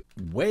seat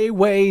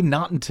way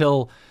not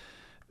until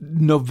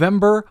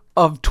November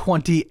of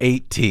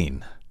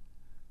 2018.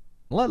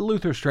 Let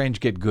Luther Strange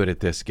get good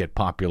at this, get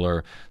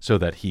popular, so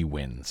that he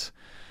wins.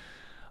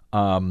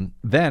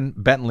 Then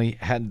Bentley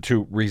had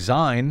to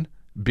resign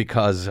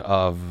because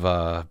of,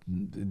 a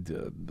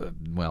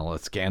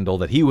scandal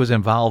that he was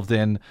involved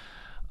in.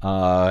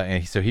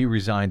 And so he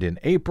resigned in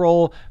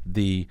April.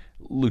 The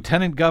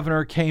lieutenant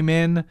governor came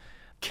in,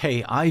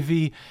 Kay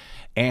Ivey,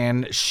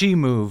 and she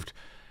moved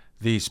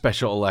the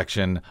special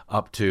election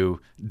up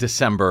to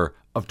December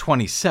of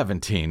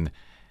 2017.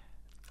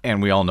 And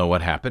we all know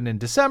what happened in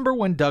December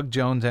when Doug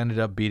Jones ended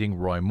up beating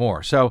Roy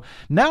Moore. So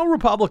now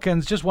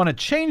Republicans just want to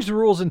change the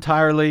rules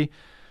entirely,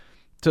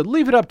 to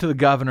leave it up to the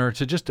governor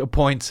to just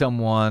appoint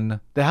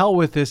someone. The hell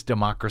with this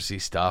democracy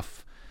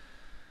stuff.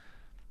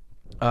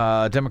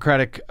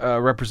 Democratic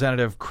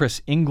Representative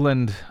Chris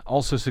England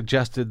also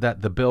suggested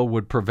that the bill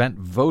would prevent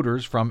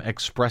voters from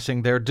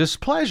expressing their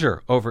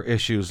displeasure over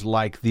issues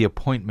like the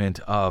appointment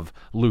of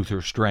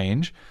Luther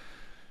Strange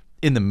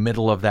in the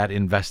middle of that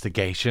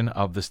investigation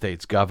of the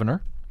state's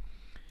governor.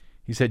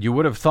 He said, you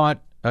would have thought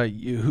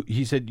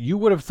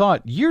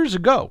years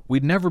ago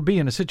we'd never be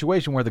in a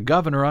situation where the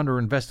governor under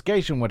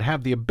investigation would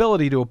have the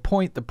ability to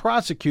appoint the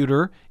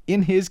prosecutor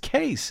in his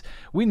case.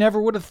 We never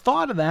would have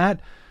thought of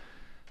that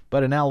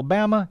But in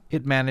Alabama,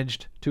 it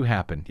managed to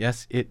happen.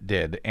 Yes, it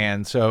did.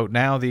 And so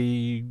now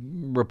the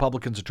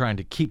Republicans are trying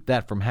to keep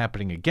that from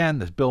happening again.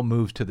 This bill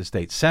moves to the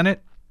state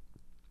Senate,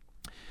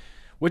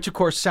 which, of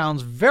course,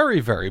 sounds very,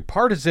 very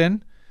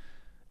partisan.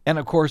 And,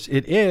 of course,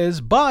 it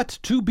is. But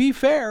to be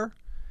fair,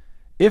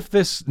 if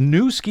this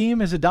new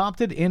scheme is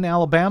adopted in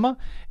Alabama,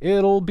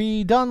 it'll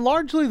be done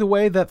largely the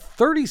way that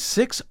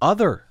 36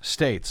 other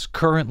states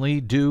currently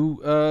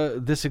do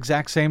this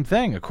exact same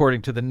thing,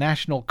 according to the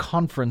National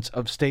Conference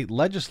of State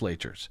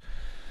Legislatures.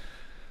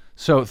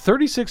 So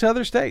 36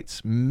 other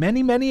states,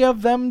 many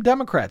of them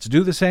Democrats,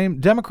 do the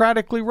same,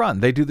 democratically run.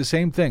 They do the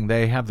same thing.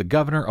 They have the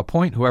governor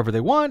appoint whoever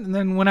they want, and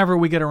then whenever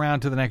we get around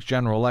to the next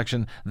general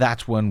election,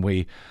 that's when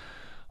we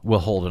will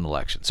hold an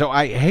election. So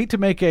I hate to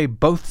make a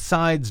both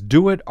sides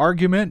do it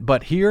argument,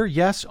 but here,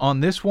 yes, on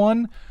this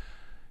one,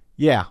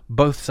 yeah,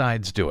 both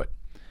sides do it.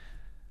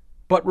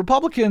 But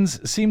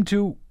Republicans seem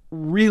to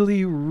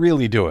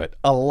really do it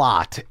a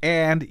lot.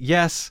 And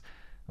yes,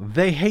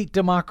 they hate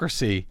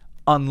democracy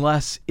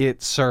unless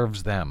it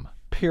serves them,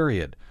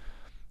 period.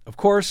 Of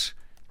course,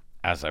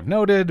 as I've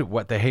noted,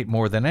 what they hate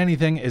more than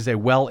anything is a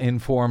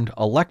well-informed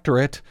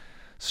electorate.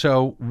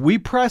 So we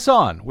press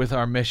on with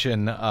our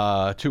mission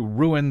to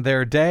ruin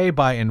their day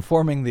by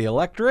informing the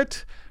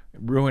electorate,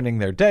 ruining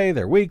their day,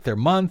 their week, their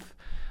month,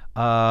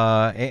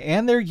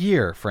 and their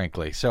year,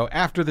 frankly. So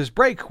after this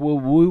break,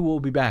 we will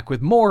be back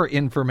with more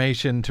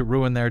information to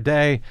ruin their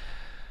day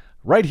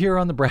right here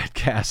on the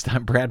BradCast.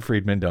 I'm Brad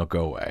Friedman. Don't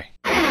go away.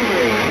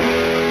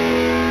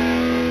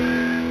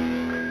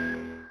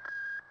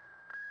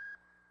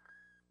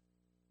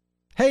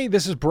 Hey,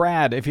 this is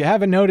Brad. If you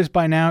haven't noticed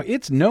by now,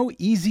 it's no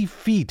easy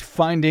feat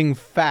finding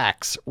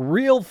facts,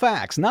 real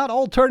facts, not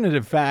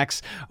alternative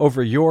facts,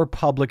 over your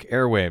public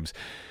airwaves.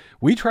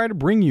 We try to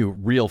bring you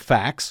real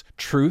facts,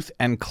 truth,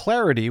 and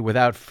clarity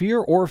without fear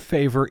or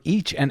favor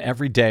each and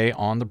every day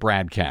on the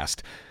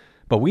BradCast.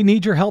 But we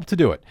need your help to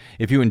do it.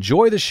 If you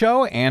enjoy the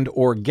show and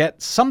or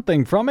get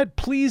something from it,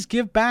 please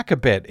give back a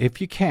bit if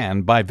you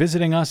can by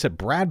visiting us at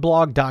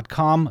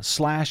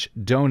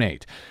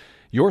bradblog.com/donate.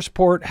 Your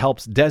support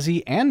helps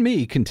Desi and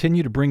me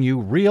continue to bring you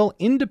real,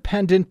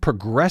 independent,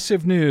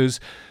 progressive news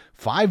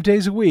 5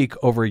 days a week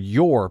over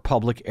your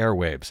public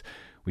airwaves.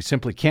 We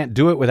simply can't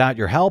do it without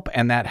your help,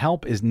 and that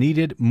help is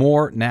needed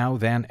more now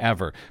than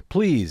ever.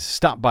 Please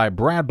stop by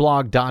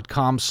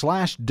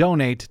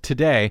bradblog.com/donate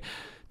today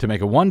to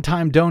make a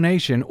one-time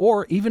donation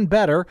or, even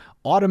better,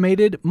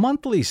 automated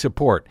monthly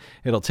support.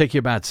 It'll take you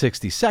about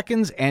 60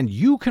 seconds, and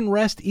you can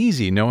rest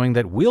easy knowing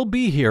that we'll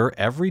be here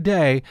every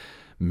day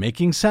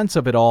making sense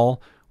of it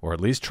all, or at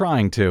least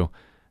trying to.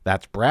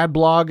 That's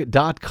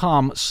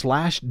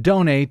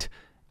bradblog.com/donate,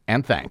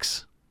 and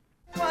thanks.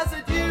 Was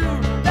it you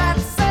that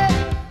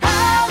said,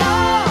 how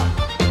long?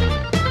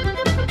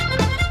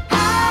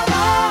 How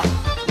long?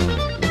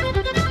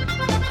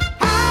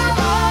 How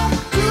long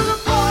to the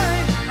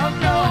point of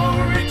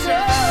no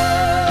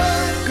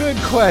return? Good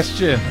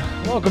question.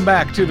 Welcome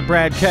back to the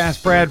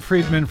BradCast. Brad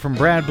Friedman from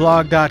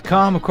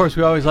bradblog.com. Of course,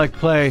 we always like to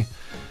play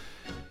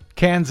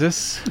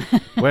Kansas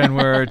when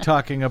we're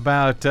talking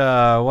about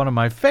one of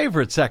my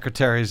favorite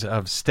secretaries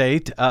of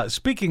state.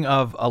 Speaking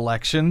of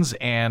elections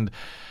and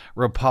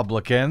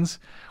Republicans,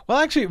 well,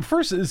 actually,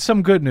 first,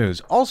 some good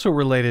news also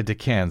related to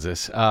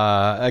Kansas.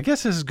 I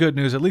guess this is good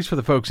news, at least for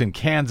the folks in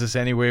Kansas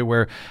anyway,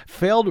 where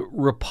failed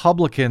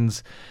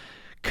Republicans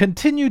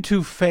continue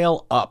to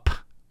fail up,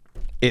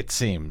 it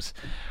seems.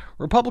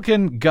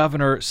 Republican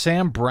Governor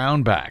Sam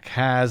Brownback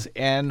has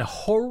an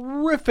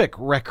horrific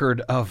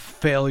record of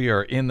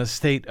failure in the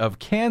state of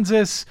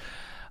Kansas,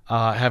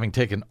 having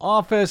taken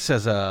office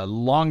as a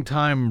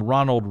longtime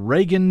Ronald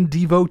Reagan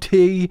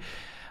devotee,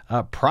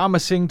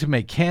 promising to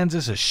make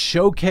Kansas a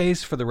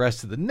showcase for the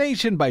rest of the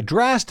nation by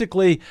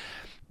drastically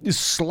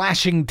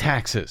slashing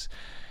taxes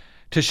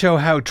to show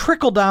how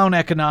trickle-down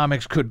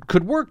economics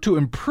could work to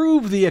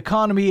improve the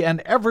economy and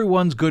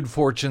everyone's good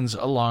fortunes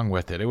along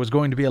with it. It was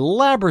going to be a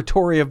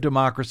laboratory of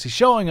democracy,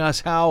 showing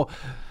us how,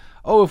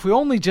 if we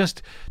only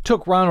just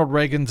took Ronald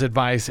Reagan's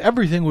advice,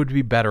 everything would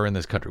be better in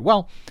this country.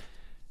 Well,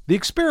 the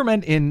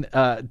experiment in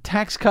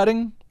tax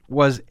cutting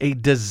was a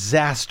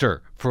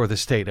disaster for the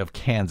state of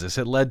Kansas.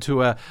 It led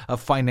to a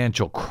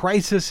financial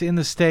crisis in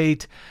the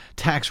state.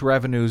 Tax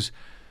revenues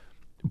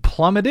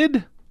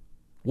plummeted.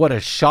 What a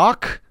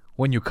shock.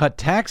 When you cut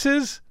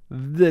taxes,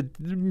 the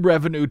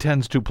revenue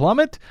tends to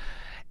plummet,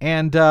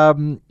 and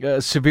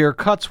severe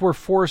cuts were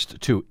forced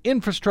to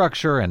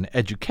infrastructure and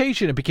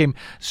education. It became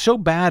so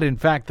bad, in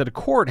fact, that a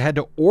court had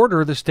to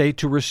order the state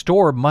to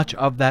restore much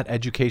of that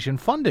education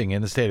funding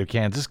in the state of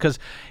Kansas because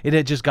it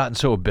had just gotten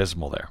so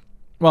abysmal there.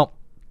 Well,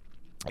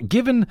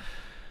 given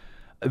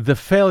the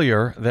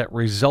failure that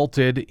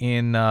resulted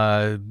in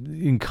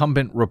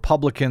incumbent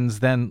Republicans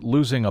then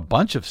losing a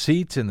bunch of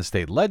seats in the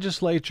state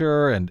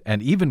legislature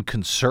and even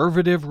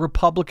conservative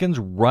Republicans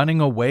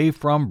running away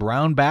from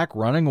Brownback,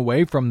 running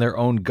away from their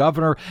own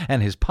governor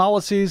and his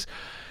policies.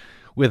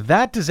 With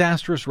that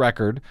disastrous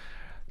record,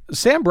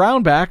 Sam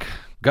Brownback,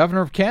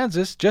 governor of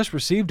Kansas, just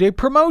received a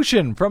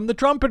promotion from the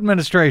Trump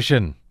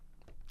administration.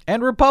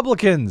 and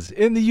Republicans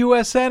in the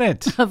U.S.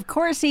 Senate. Of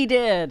course he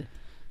did.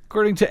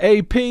 According to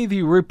AP,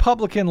 the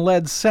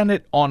Republican-led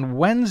Senate on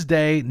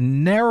Wednesday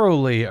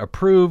narrowly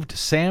approved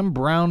Sam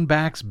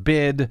Brownback's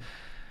bid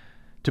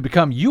to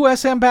become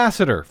U.S.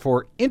 ambassador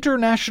for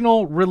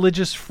international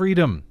religious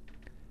freedom.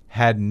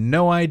 Had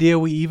no idea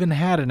we even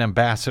had an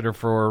ambassador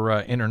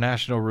for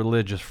international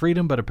religious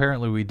freedom, but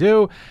apparently we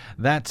do.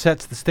 That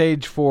sets the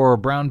stage for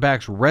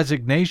Brownback's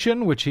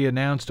resignation, which he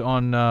announced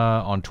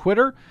on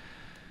Twitter,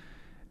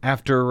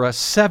 after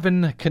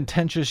 7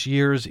 contentious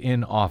years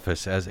in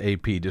office, as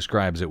AP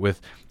describes it.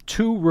 With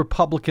 2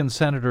 Republican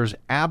senators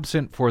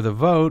absent for the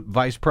vote,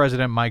 Vice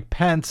President Mike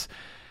Pence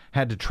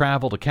had to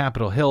travel to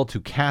Capitol Hill to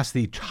cast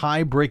the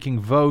tie-breaking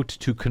vote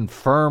to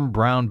confirm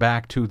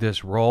Brownback to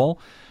this role.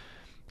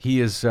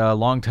 He is a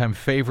longtime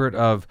favorite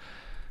of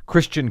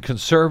Christian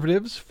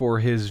conservatives for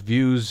his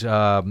views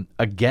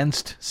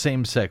against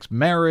same-sex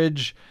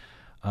marriage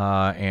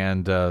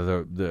and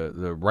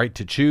the right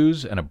to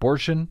choose and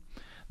abortion.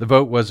 The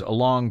vote was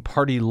along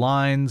party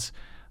lines,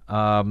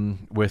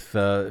 with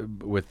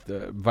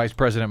Vice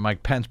President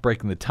Mike Pence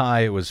breaking the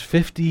tie. It was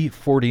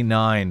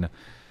 50-49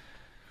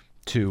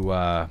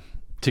 to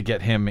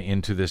get him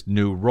into this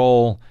new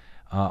role,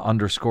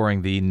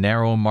 underscoring the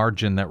narrow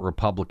margin that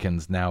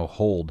Republicans now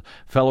hold.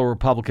 Fellow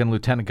Republican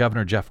Lieutenant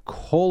Governor Jeff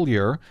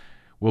Colyer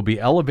will be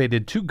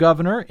elevated to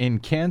governor in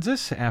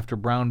Kansas after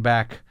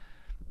Brownback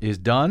is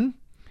done.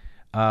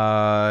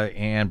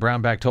 And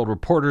Brownback told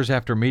reporters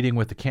after meeting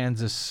with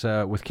Kansas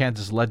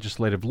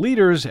legislative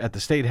leaders at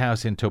the State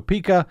House in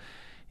Topeka,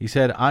 he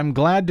said, "I'm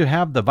glad to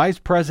have the vice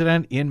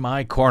president in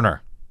my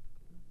corner."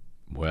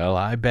 Well,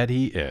 I bet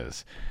he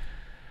is.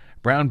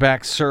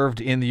 Brownback served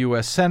in the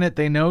U.S. Senate,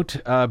 they note,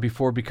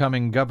 before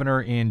becoming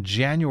governor in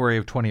January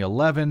of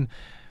 2011,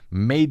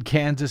 made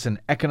Kansas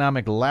an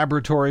economic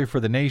laboratory for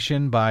the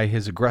nation by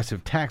his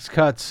aggressive tax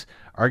cuts,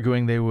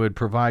 arguing they would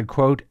provide,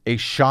 quote, "a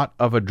shot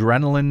of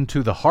adrenaline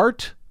to the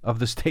heart of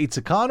the state's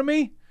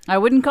economy." I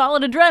wouldn't call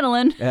it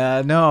adrenaline.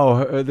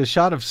 No, the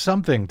shot of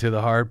something to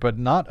the heart, but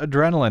not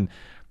adrenaline.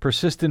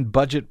 Persistent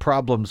budget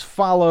problems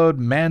followed,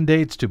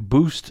 mandates to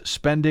boost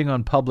spending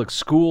on public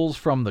schools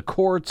from the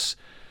courts.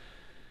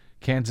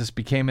 Kansas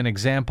became an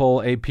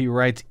example, AP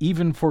writes,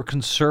 even for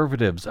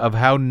conservatives, of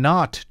how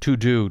not to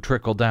do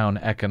trickle-down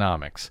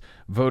economics.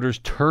 Voters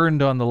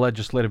turned on the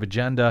legislative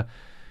agenda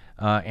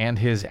and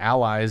his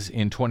allies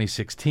in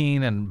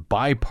 2016, and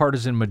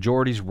bipartisan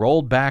majorities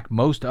rolled back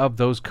most of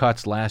those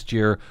cuts last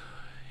year,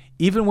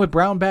 even with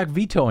Brownback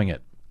vetoing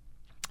it.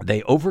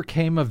 They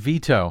overcame a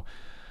veto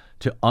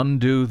to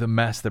undo the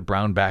mess that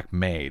Brownback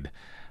made.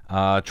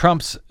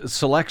 Trump's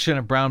selection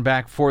of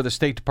Brownback for the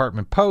State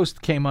Department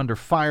post came under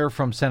fire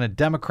from Senate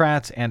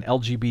Democrats and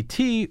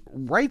LGBT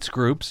rights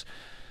groups.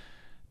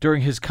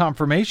 During his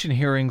confirmation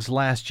hearings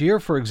last year,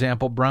 for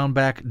example,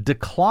 Brownback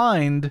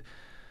declined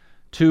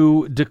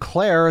to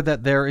declare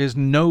that there is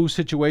no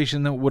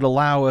situation that would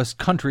allow a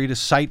country to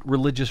cite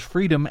religious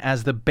freedom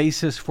as the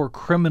basis for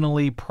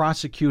criminally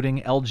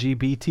prosecuting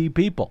LGBT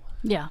people.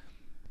 Yeah.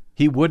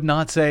 He would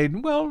not say,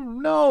 well,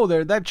 no,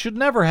 that should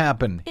never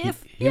happen.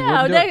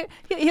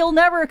 He'll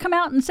never come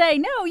out and say,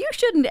 no, you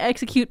shouldn't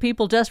execute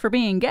people just for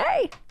being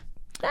gay.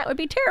 That would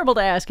be terrible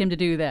to ask him to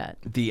do that.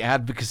 The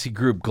advocacy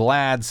group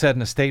GLAAD said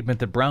in a statement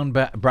that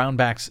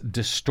Brownback's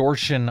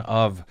distortion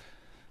of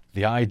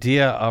the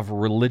idea of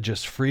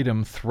religious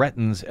freedom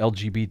threatens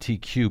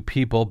LGBTQ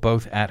people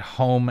both at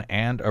home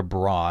and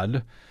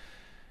abroad.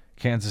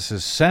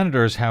 Kansas's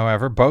senators,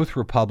 however, both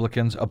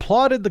Republicans,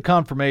 applauded the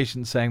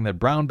confirmation, saying that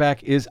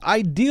Brownback is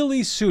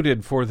ideally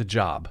suited for the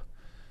job.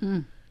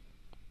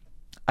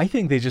 I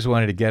think they just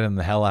wanted to get him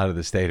the hell out of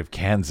the state of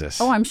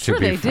Kansas. Oh, I'm sure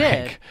they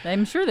did.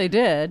 I'm sure they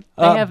did.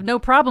 They have no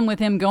problem with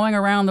him going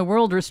around the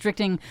world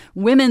restricting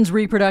women's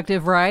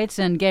reproductive rights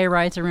and gay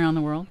rights around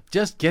the world.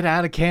 Just get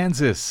out of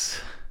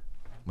Kansas.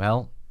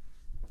 Well,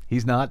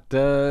 he's not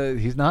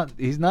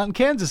in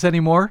Kansas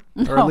anymore,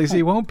 or at least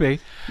he won't be.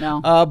 No.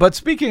 But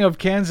speaking of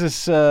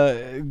Kansas,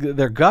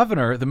 their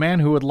governor, the man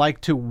who would like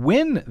to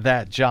win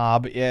that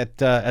job at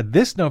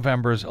this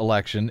November's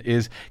election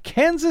is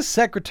Kansas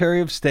Secretary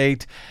of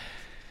State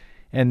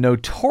and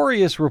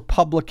notorious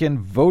Republican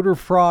voter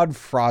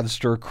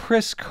fraudster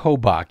Chris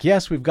Kobach.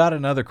 Yes, we've got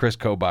another Chris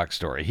Kobach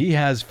story. He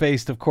has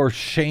faced, of course,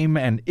 shame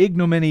and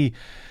ignominy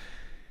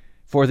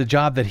for the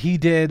job that he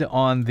did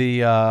on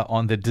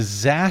the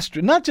disaster,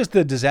 not just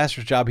the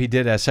disastrous job he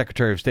did as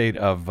Secretary of State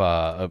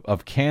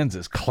of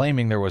Kansas,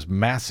 claiming there was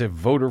massive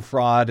voter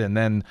fraud, and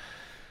then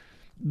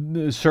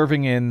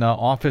serving in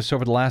office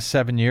over the last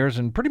 7 years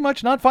and pretty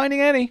much not finding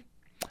any.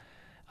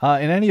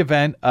 In any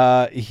event,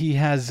 he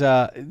has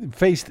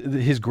faced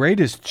his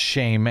greatest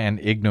shame and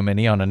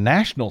ignominy on a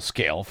national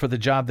scale for the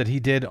job that he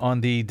did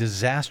on the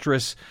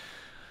disastrous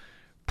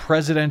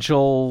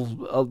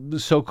presidential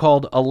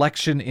so-called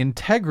Election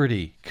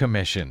Integrity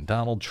Commission,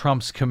 Donald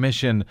Trump's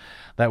commission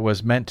that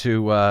was meant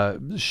to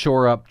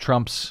shore up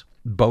Trump's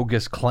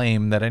bogus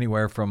claim that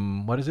anywhere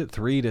from,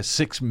 3 to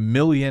 6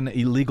 million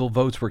illegal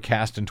votes were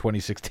cast in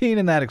 2016,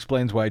 and that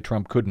explains why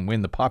Trump couldn't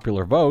win the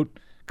popular vote,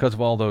 because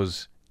of all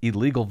those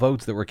illegal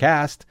votes that were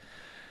cast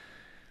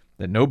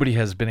that nobody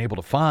has been able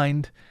to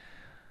find.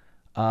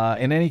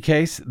 In any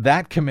case,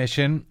 that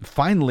commission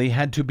finally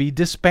had to be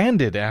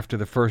disbanded after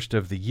the first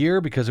of the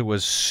year because it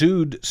was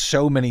sued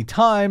so many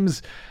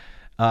times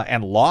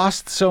and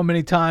lost so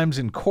many times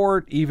in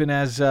court, even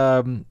as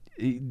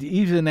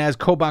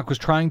Kobach was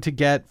trying to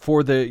get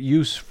for the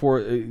use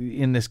for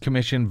in this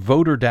commission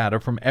voter data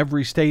from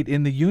every state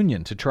in the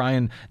union to try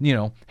and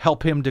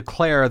help him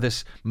declare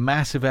this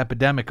massive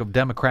epidemic of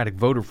Democratic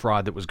voter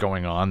fraud that was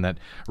going on that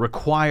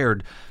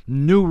required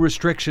new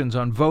restrictions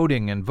on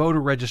voting and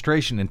voter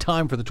registration in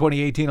time for the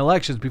 2018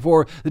 elections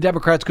before the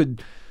Democrats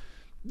could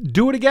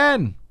do it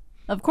again.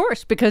 Of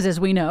course, because as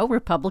we know,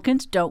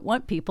 Republicans don't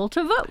want people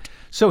to vote.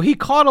 So he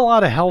caught a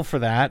lot of hell for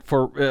that,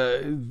 for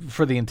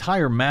the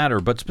entire matter,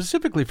 but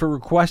specifically for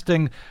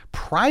requesting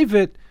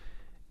private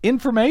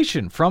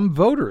information from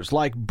voters,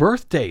 like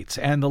birth dates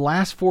and the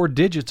last 4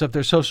 digits of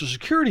their Social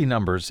Security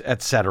numbers,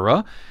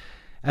 etc.,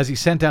 as he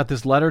sent out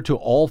this letter to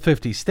all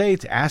 50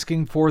 states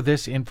asking for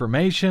this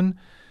information.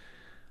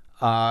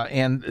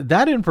 And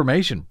that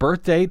information,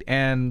 birth date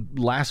and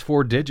last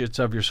 4 digits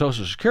of your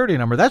Social Security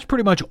number, that's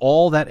pretty much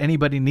all that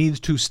anybody needs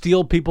to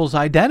steal people's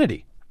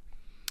identity.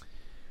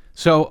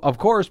 So, of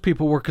course,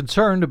 people were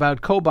concerned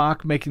about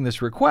Kobach making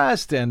this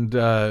request, and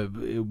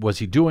was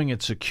he doing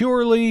it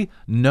securely?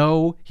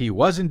 No, he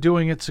wasn't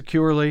doing it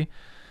securely.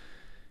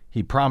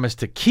 He promised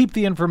to keep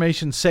the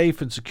information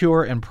safe and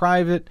secure and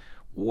private.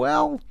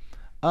 Well,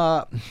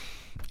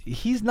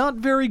 he's not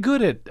very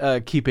good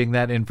at keeping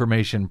that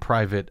information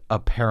private,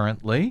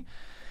 apparently.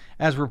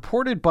 As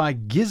reported by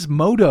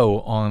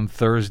Gizmodo on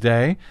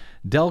Thursday,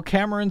 Del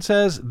Cameron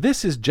says,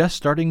 "This is just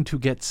starting to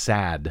get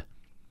sad."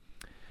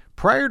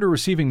 Prior to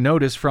receiving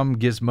notice from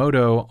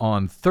Gizmodo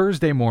on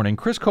Thursday morning,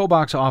 Chris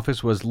Kobach's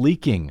office was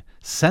leaking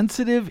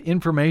sensitive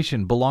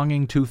information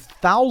belonging to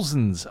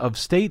thousands of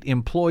state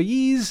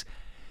employees,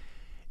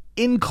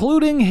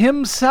 including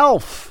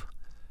himself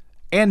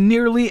and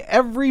nearly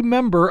every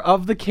member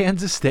of the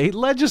Kansas State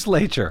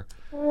Legislature.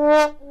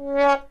 Yes,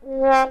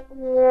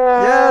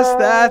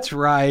 that's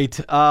right.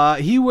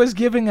 He was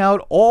giving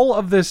out all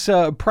of this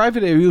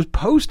private. He was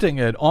posting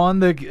it on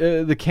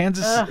the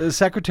Kansas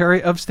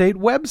Secretary of State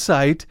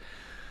website.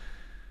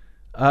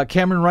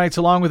 Cameron writes,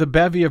 along with a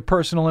bevy of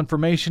personal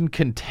information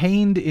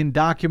contained in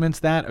documents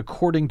that,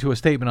 according to a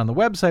statement on the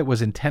website,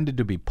 was intended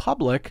to be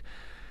public,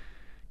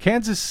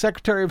 Kansas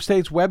Secretary of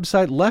State's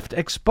website left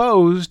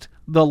exposed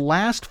the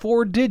last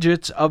 4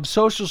 digits of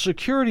Social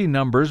Security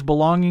numbers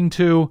belonging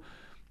to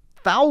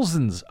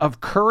thousands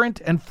of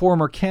current and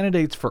former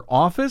candidates for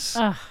office.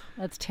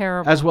 That's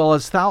terrible. As well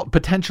as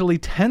potentially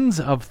tens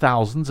of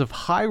thousands of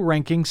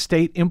high-ranking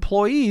state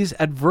employees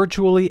at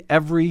virtually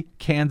every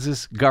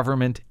Kansas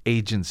government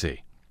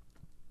agency.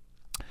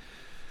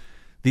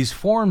 These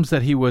forms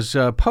that he was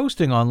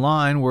posting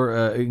online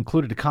were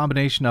included a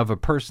combination of a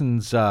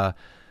person's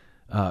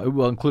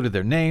included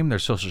their name, their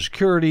Social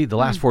Security, the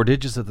last 4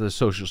 digits of the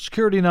Social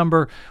Security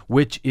number,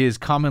 which is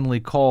commonly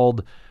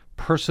called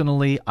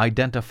personally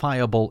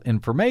identifiable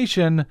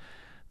information,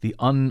 the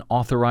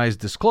unauthorized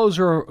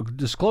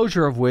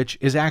disclosure of which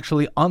is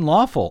actually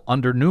unlawful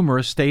under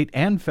numerous state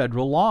and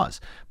federal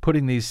laws.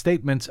 Putting these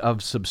statements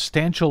of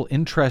substantial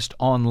interest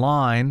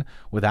online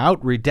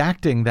without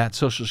redacting that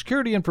Social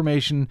Security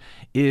information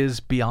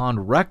is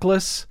beyond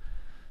reckless,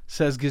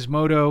 says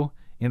Gizmodo.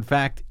 In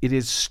fact, it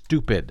is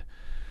stupid.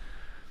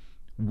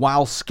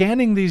 While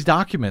scanning these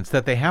documents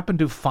that they happened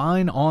to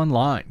find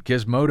online,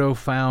 Gizmodo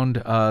found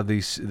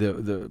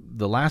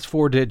the last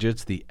 4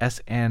 digits, the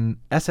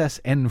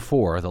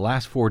SSN4, the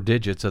last 4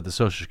 digits of the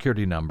Social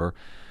Security number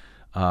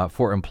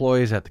for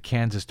employees at the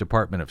Kansas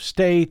Department of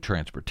State,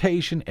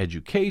 Transportation,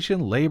 Education,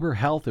 Labor,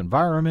 Health,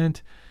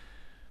 Environment,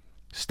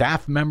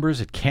 staff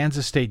members at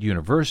Kansas State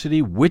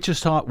University,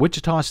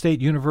 Wichita State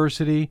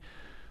University,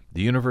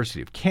 the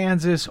University of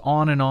Kansas,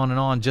 on and on and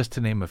on, just to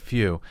name a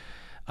few.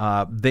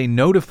 They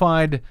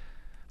notified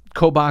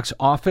Kobach's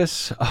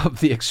office of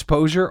the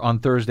exposure on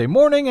Thursday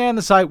morning, and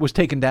the site was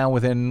taken down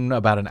within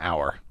about an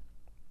hour.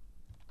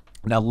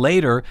 Now,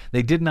 later,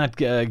 they did not.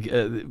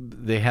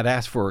 They had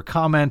asked for a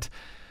comment.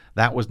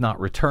 That was not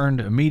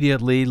returned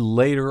immediately.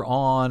 Later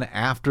on,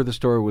 after the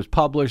story was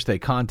published, they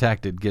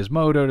contacted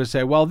Gizmodo to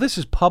say, well, this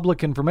is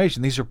public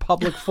information. These are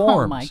public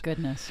forms. Oh, my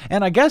goodness.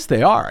 And I guess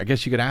they are. I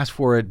guess you could ask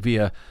for it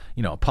via,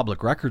 a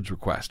public records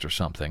request or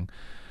something.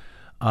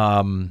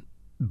 And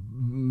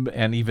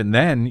even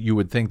then, you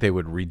would think they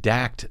would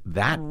redact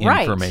that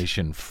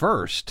information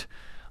first.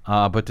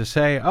 But to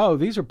say, oh,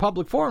 these are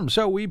public forms,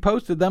 so we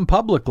posted them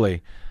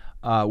publicly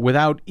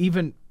without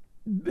even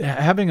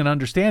having an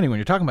understanding, when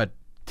you're talking about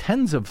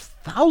tens of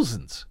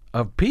thousands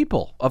of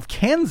people, of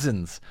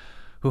Kansans,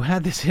 who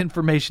had this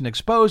information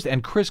exposed,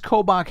 and Chris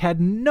Kobach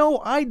had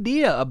no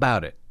idea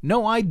about it.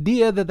 No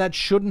idea that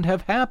shouldn't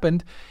have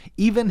happened.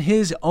 Even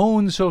his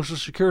own Social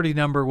Security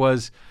number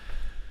was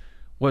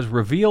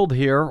revealed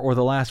here, or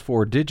the last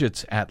 4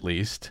 digits at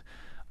least.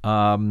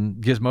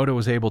 Gizmodo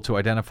was able to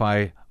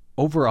identify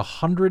over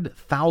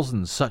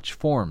 100,000 such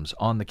forms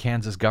on the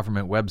Kansas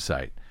government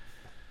website.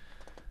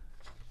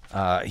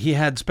 He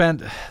had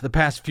spent the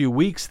past few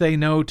weeks, they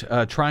note,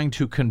 trying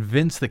to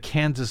convince the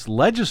Kansas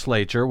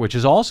legislature,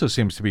 which also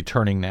seems to be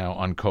turning now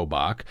on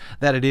Kobach,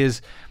 that it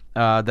is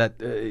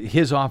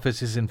his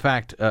office is in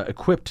fact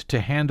equipped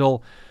to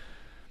handle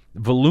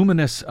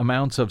voluminous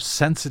amounts of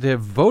sensitive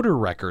voter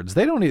records.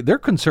 They're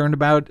concerned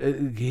about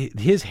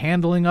his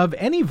handling of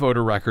any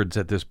voter records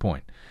at this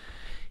point.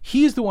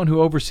 He's the one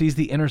who oversees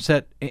the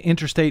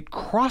interstate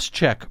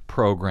cross-check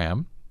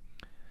program,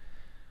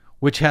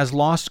 which has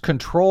lost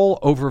control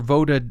over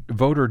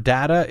voter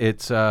data.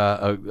 It's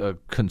a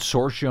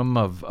consortium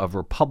of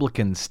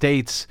Republican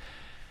states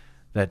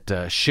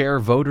that share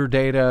voter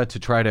data to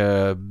try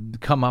to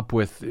come up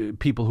with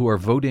people who are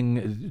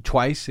voting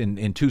twice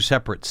in two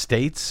separate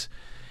states,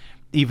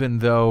 even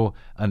though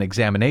an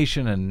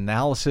examination, an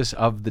analysis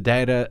of the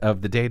data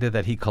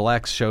that he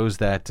collects shows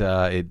that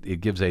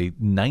it gives a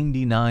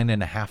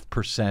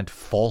 99.5%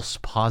 false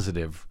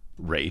positive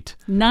rate.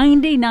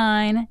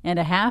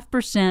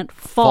 99.5%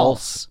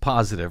 false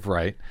positive,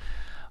 right?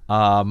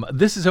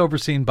 This is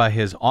overseen by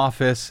his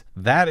office.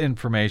 That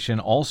information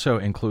also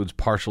includes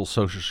partial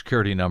Social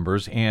Security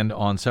numbers, and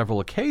on several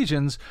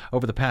occasions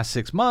over the past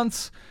 6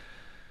 months,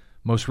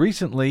 most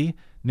recently,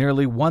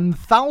 nearly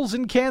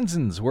 1,000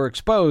 Kansans were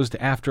exposed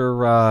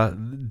after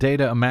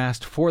data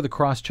amassed for the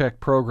cross-check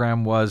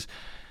program was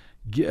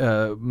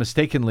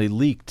mistakenly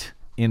leaked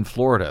in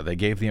Florida. They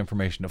gave the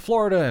information to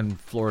Florida, and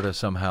Florida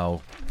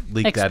somehow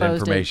leaked that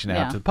information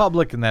out to the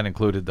public, and that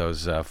included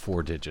those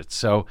 4 digits.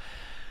 So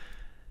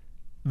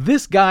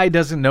this guy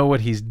doesn't know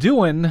what he's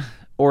doing,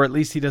 or at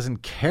least he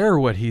doesn't care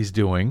what he's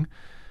doing.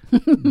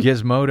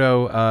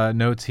 Gizmodo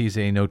notes he's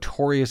a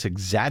notorious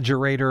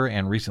exaggerator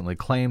and recently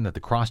claimed that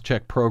the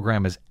cross-check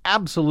program is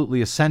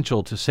absolutely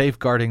essential to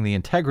safeguarding the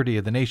integrity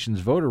of the nation's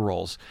voter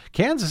rolls.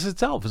 Kansas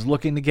itself is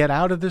looking to get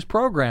out of this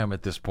program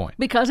at this point.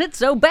 Because it's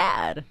so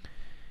bad.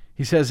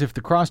 He says if the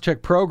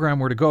cross-check program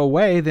were to go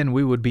away, then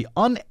we would be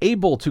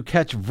unable to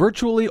catch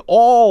virtually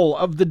all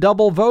of the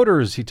double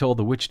voters, he told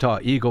the Wichita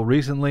Eagle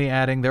recently,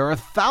 adding there are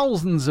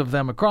thousands of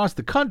them across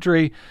the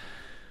country.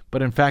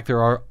 But in fact,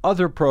 there are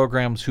other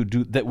programs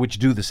which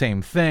do the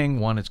same thing.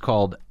 One is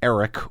called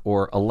ERIC,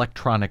 or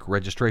Electronic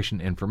Registration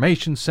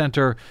Information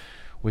Center,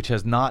 which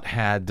has not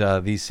had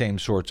these same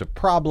sorts of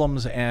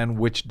problems and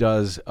which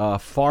does a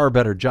far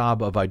better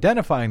job of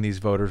identifying these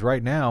voters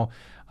right now.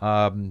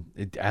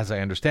 As I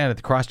understand it,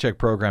 the cross-check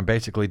program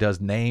basically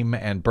does name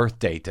and birth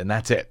date, and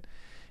that's it.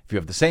 If you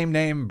have the same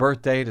name,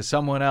 birth date as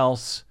someone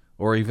else,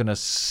 or even a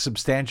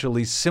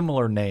substantially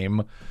similar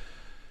name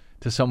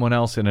to someone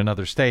else in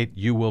another state,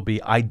 you will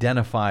be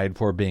identified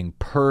for being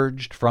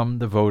purged from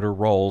the voter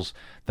rolls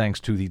thanks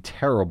to the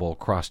terrible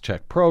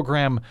cross-check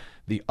program.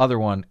 The other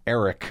one,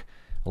 ERIC,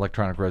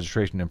 Electronic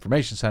Registration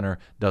Information Center,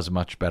 does a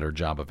much better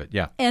job of it.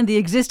 Yeah. And the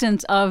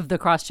existence of the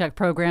cross-check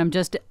program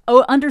just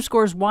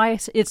underscores why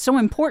it's so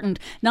important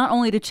not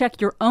only to check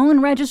your own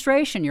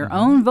registration, your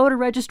own voter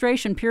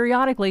registration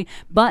periodically,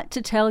 but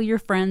to tell your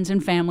friends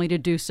and family to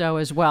do so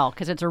as well.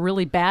 Because it's a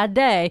really bad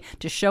day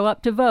to show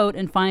up to vote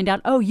and find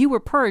out, oh, you were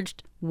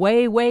purged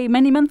way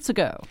many months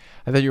ago.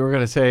 I thought you were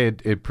going to say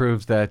it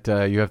proves that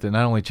you have to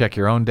not only check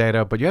your own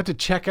data, but you have to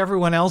check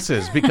everyone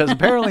else's, because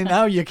apparently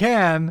now you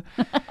can,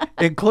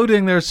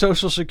 including their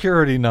Social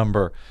Security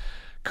number.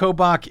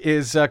 Kobach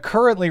is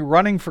currently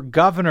running for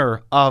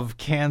governor of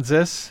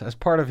Kansas as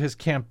part of his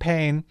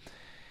campaign.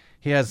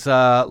 He has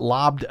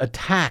lobbed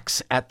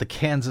attacks at the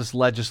Kansas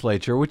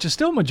legislature, which is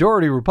still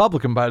majority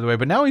Republican, by the way,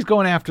 but now he's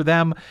going after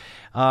them,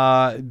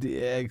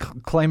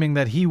 claiming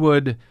that he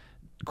would,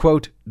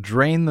 quote,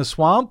 drain the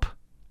swamp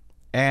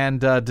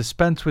and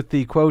dispense with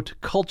the, quote,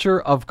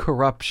 culture of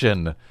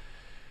corruption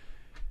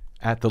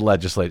at the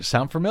legislature.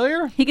 Sound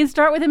familiar? He can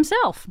start with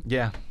himself.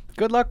 Yeah.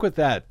 Good luck with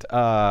that,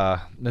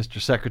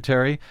 Mr.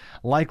 Secretary.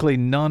 Likely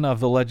none of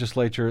the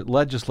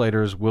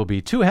legislators will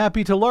be too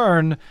happy to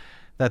learn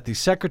that the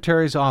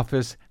Secretary's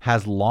office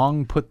has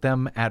long put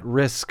them at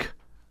risk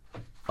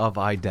of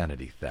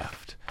identity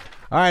theft.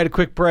 All right, a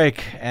quick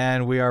break,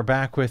 and we are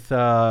back with...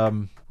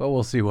 Well,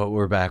 we'll see what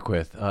we're back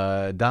with.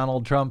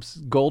 Donald Trump's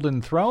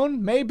golden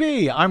throne?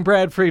 Maybe. I'm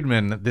Brad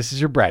Friedman. This is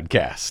your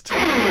BradCast.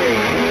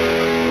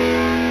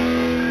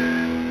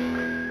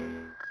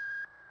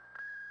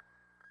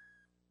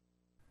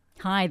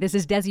 Hi, this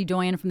is Desi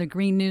Doyen from the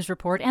Green News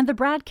Report and the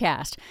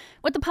BradCast.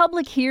 What the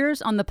public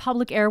hears on the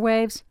public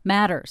airwaves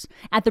matters.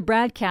 At the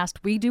BradCast,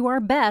 we do our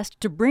best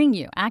to bring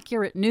you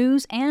accurate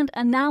news and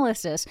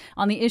analysis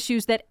on the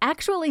issues that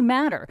actually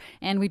matter,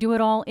 and we do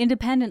it all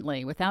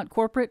independently, without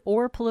corporate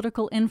or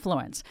political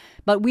influence.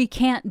 But we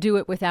can't do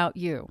it without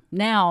you,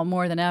 now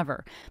more than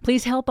ever.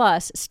 Please help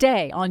us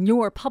stay on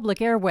your public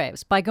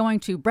airwaves by going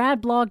to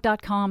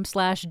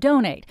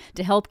bradblog.com/donate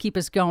to help keep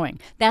us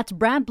going. That's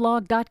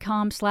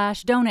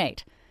bradblog.com/donate.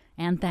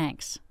 And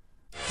thanks.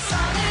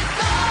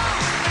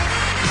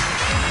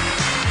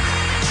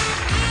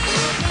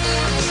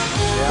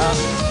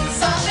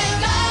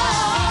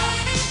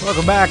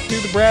 Welcome back to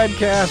the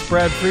BradCast.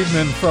 Brad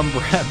Friedman from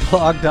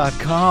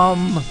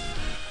bradblog.com.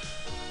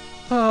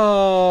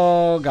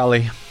 Oh,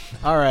 golly.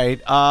 All right.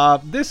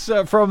 This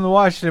from the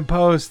Washington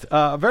Post.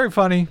 Very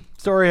funny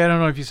story. I don't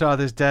know if you saw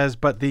this, Des,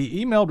 but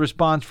the emailed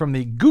response from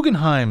the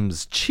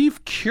Guggenheim's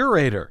chief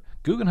curator,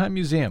 Guggenheim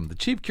Museum. The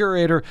chief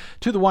curator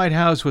to the White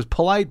House was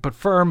polite but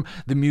firm.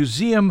 The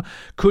museum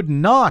could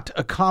not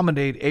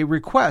accommodate a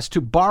request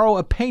to borrow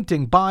a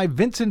painting by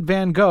Vincent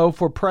van Gogh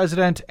for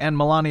President and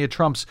Melania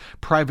Trump's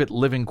private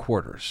living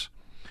quarters.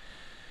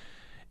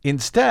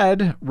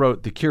 Instead,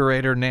 wrote the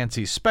curator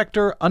Nancy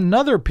Spector,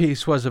 another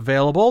piece was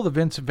available. The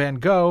Vincent van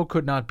Gogh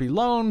could not be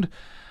loaned,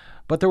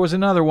 but there was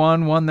another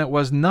one that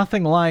was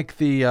nothing like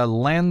the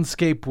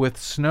landscape with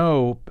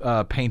snow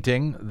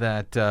painting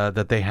that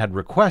they had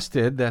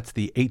requested. That's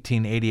the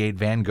 1888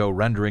 Van Gogh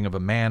rendering of a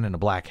man in a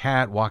black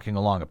hat walking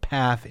along a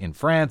path in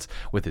France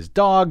with his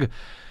dog.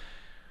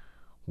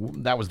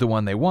 That was the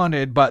one they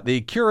wanted, but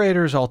the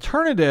curator's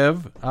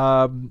alternative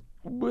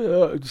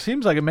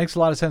seems like it makes a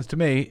lot of sense to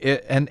me.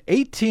 An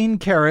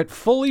 18-karat,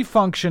 fully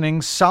functioning,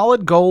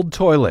 solid gold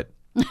toilet.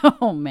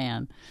 Oh,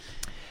 man.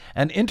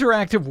 An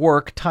interactive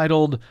work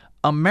titled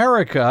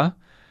America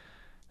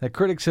that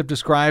critics have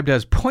described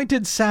as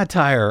pointed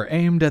satire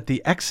aimed at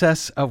the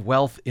excess of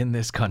wealth in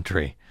this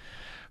country.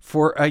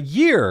 For a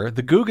year,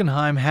 the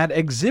Guggenheim had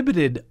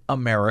exhibited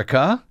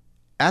America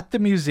at the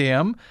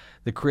museum,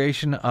 the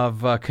creation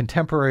of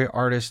contemporary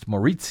artist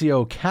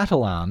Maurizio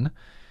Cattelan.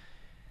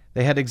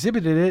 They had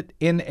exhibited it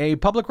in a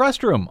public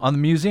restroom on the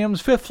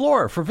museum's 5th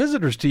floor for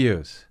visitors to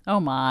use.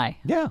 Oh, my.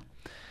 Yeah.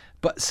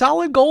 But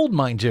solid gold,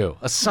 mind you.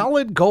 A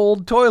solid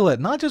gold toilet.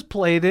 Not just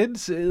plated,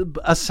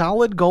 a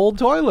solid gold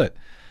toilet.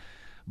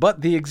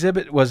 But the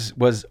exhibit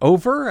was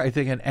over. I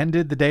think it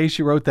ended the day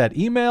she wrote that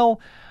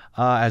email,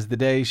 as the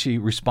day she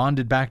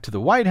responded back to the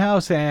White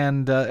House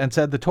and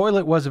said the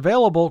toilet was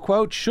available,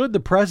 quote, should the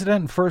president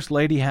and first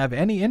lady have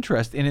any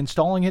interest in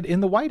installing it in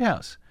the White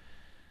House.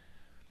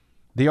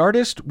 The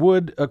artist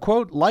would,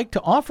 quote, like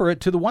to offer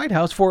it to the White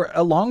House for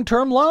a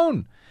long-term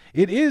loan.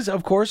 It is,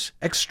 of course,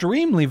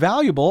 extremely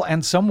valuable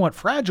and somewhat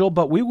fragile,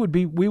 but we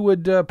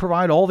would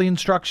provide all the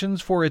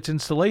instructions for its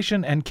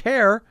installation and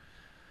care.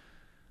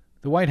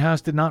 The White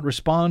House did not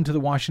respond to the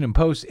Washington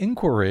Post's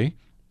inquiry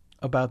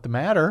about the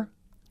matter.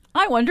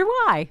 I wonder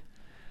why.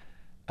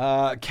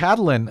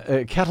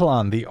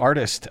 Cattelan, the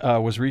artist,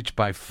 was reached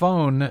by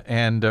phone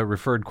and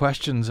referred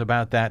questions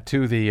about that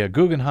to the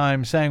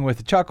Guggenheim, saying with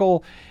a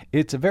chuckle,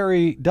 it's a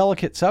very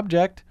delicate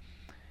subject.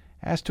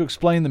 Asked to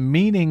explain the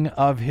meaning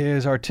of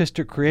his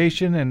artistic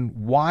creation and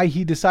why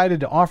he decided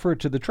to offer it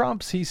to the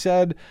Trumps, he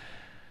said,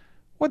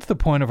 what's the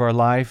point of our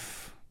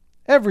life?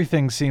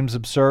 Everything seems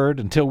absurd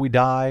until we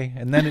die,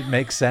 and then it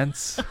makes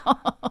sense.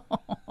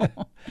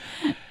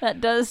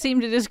 That does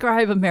seem to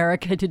describe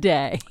America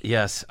today.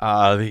 Yes,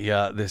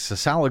 this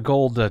solid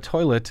gold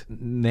toilet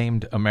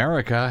named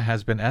America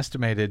has been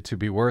estimated to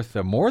be worth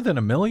more than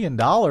 $1 million.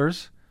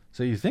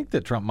 So you think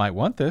that Trump might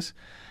want this.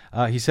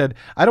 He said,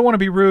 I don't want to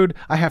be rude.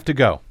 I have to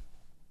go.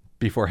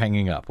 Before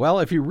hanging up. Well,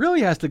 if he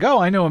really has to go,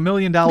 I know $1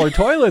 million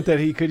toilet that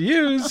he could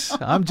use.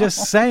 I'm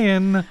just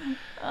saying.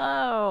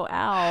 Oh,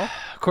 ow.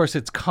 Of course,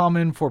 it's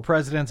common for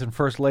presidents and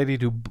first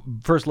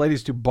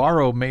ladies to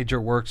borrow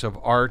major works of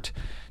art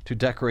to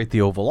decorate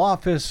the Oval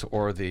Office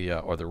or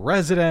the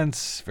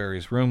residence,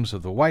 various rooms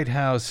of the White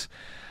House.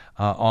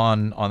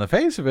 On the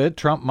face of it,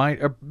 Trump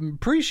might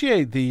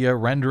appreciate the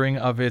rendering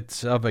of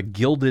a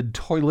gilded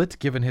toilet,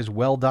 given his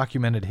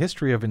well-documented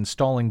history of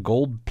installing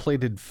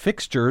gold-plated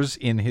fixtures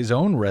in his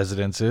own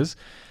residences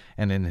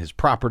and in his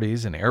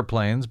properties and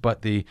airplanes.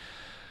 But the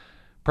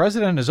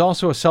president is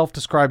also a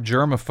self-described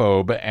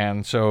germaphobe,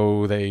 and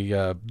so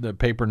the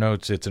paper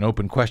notes it's an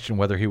open question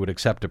whether he would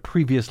accept a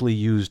previously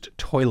used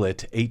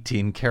toilet,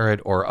 18-karat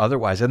or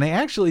otherwise. And they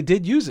actually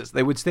did use this.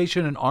 They would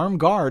station an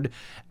armed guard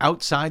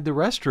outside the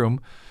restroom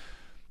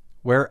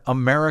where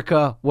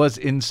America was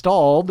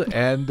installed,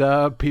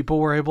 and people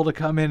were able to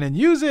come in and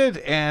use it.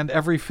 And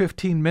every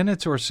 15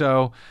 minutes or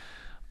so,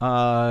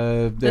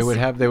 they would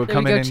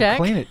come in and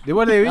clean it. They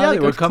would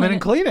come in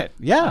and clean it.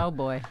 Yeah. Oh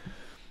boy.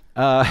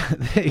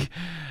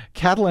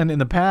 Cattelan in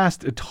the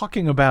past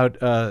talking about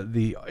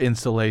the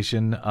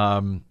installation.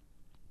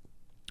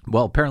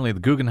 Well, apparently the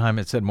Guggenheim,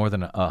 it said more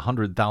than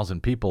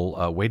 100,000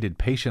 people waited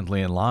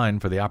patiently in line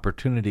for the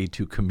opportunity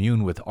to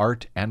commune with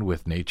art and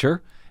with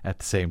nature at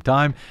the same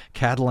time.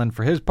 Cattelan,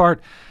 for his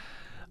part,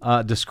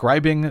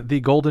 describing the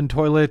golden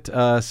toilet,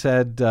 called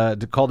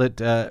it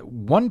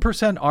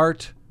 1%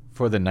 art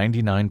for the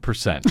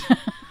 99%.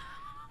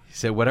 He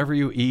said, whatever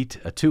you eat,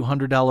 a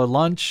 $200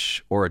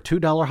 lunch or a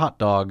 $2 hot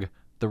dog,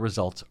 the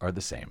results are the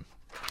same.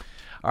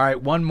 All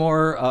right, one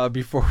more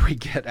before we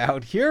get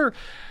out here.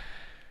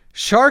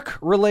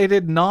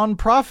 Shark-related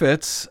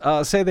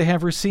nonprofits say they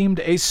have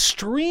received a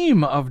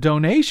stream of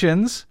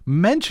donations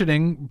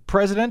mentioning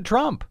President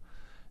Trump.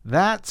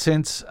 That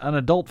since an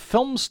adult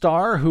film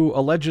star who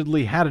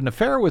allegedly had an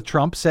affair with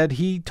Trump said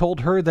he told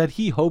her that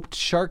he hoped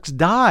sharks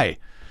die.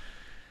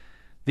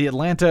 The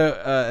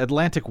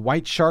Atlantic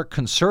White Shark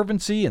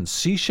Conservancy and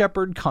Sea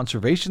Shepherd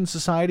Conservation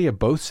Society have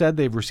both said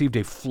they've received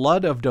a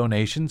flood of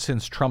donations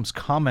since Trump's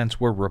comments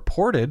were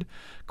reported,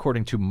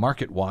 according to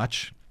Market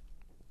Watch.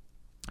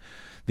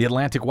 The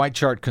Atlantic White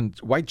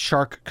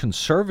Shark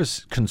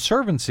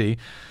Conservancy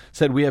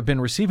said, "We have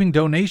been receiving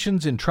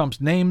donations in Trump's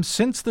name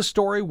since the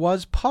story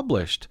was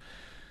published."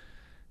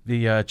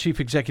 The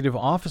chief executive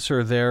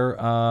officer there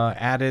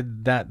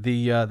added that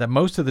that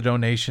most of the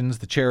donations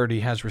the charity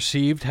has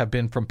received have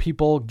been from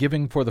people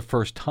giving for the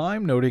first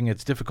time, noting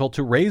it's difficult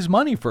to raise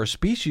money for a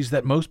species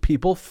that most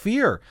people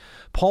fear.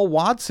 Paul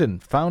Watson,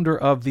 founder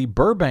of the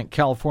Burbank,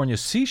 California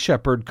Sea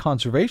Shepherd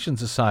Conservation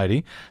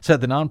Society,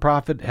 said the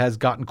nonprofit has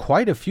gotten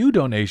quite a few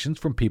donations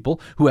from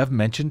people who have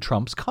mentioned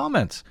Trump's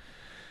comments.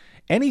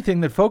 Anything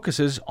that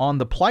focuses on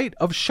the plight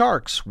of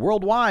sharks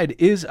worldwide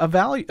is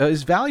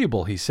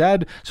valuable, he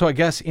said. So I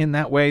guess in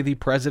that way, the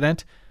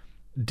president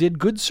did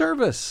good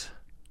service.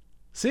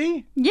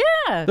 See?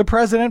 Yeah. The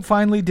president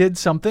finally did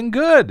something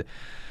good.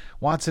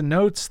 Watson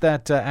notes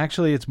that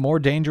actually it's more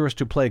dangerous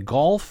to play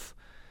golf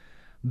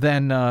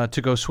than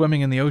to go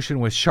swimming in the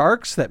ocean with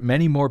sharks, that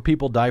many more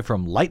people die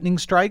from lightning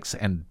strikes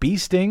and bee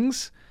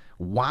stings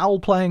while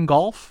playing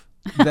golf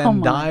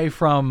than die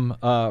from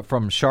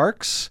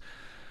sharks.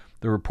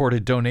 The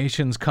reported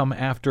donations come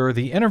after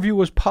the interview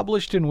was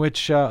published in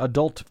which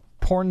adult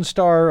porn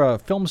star,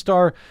 film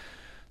star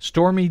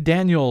Stormy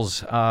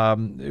Daniels,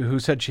 who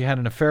said she had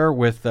an affair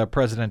with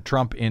President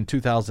Trump in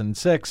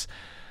 2006,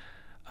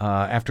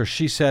 after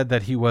she said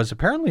that he was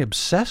apparently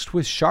obsessed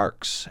with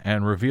sharks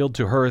and revealed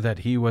to her that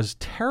he was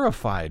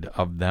terrified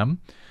of them.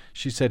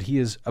 She said he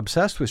is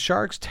obsessed with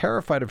sharks,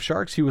 terrified of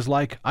sharks. He was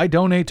like, "I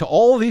donate to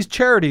all these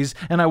charities,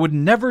 and I would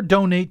never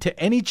donate to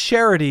any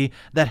charity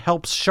that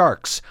helps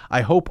sharks.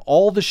 I hope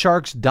all the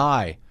sharks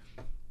die."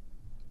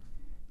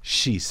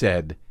 She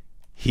said,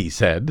 he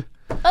said.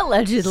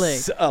 Allegedly.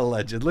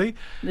 Allegedly.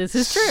 This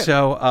is true.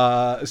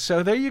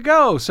 So there you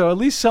go. So at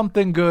least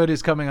something good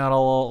is coming out of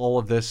all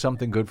of this.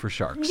 Something good for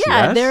sharks.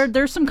 Yeah, yes?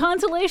 there's some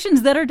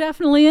consolations that are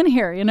definitely in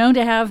here. You know,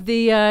 to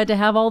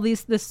have all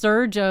this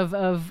surge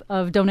of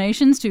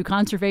donations to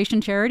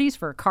conservation charities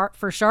for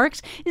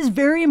sharks is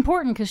very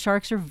important, because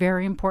sharks are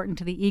very important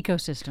to the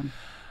ecosystem.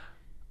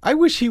 I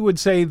wish he would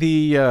say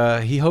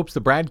he hopes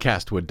the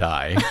BradCast would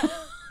die.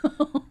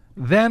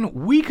 Then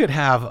we could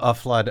have a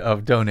flood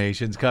of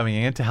donations coming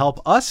in to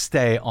help us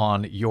stay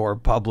on your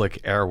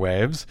public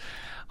airwaves.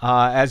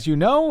 As you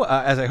know,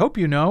 as I hope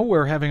you know,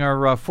 we're having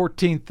our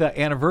 14th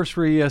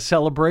anniversary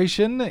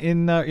celebration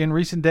in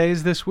recent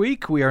days this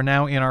week. We are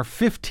now in our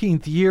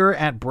 15th year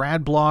at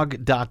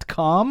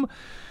bradblog.com.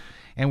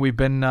 And we've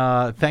been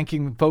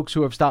thanking folks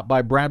who have stopped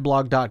by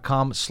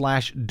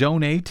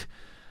bradblog.com/donate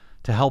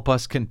to help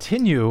us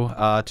continue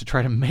to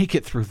try to make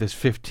it through this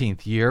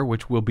 15th year,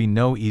 which will be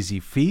no easy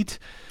feat.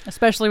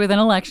 Especially with an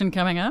election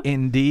coming up.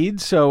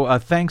 Indeed. So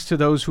thanks to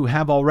those who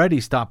have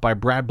already stopped by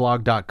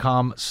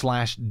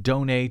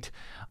bradblog.com/donate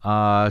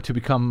to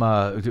become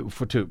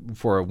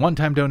for a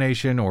one-time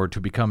donation, or to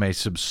become a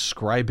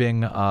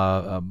subscribing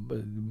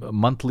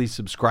monthly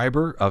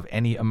subscriber of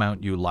any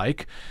amount you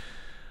like.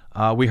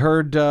 We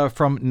heard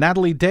from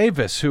Natalie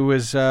Davis, who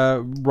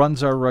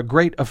runs our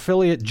great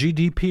affiliate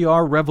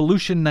GDPR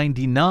Revolution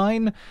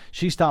 99.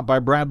 She stopped by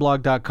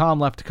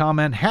bradblog.com, left a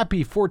comment.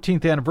 "Happy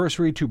 14th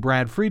anniversary to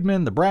Brad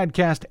Friedman, the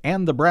BradCast,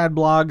 and the Brad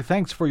blog.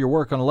 Thanks for your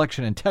work on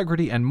election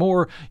integrity and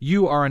more.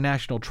 You are a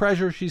national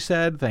treasure," she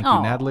said. Thank you,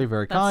 Natalie.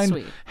 Very kind.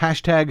 Sweet.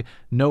 Hashtag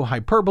no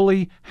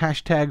hyperbole.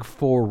 Hashtag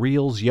for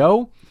reals,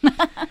 yo.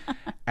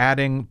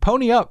 Adding,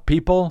 "Pony up,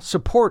 people.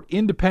 Support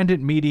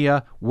independent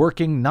media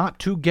working not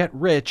to get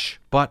rich,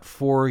 but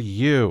for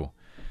you."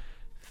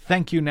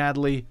 Thank you,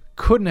 Natalie.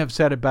 Couldn't have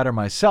said it better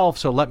myself,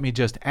 so let me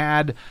just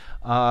add,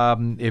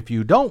 if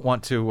you don't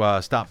want to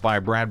stop by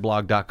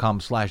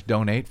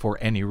bradblog.com/donate for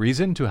any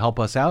reason to help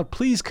us out,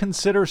 please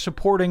consider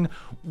supporting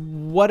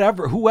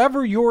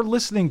whoever you're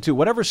listening to,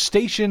 whatever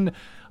station,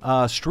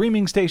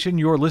 streaming station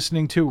you're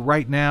listening to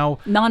right now.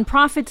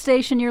 Nonprofit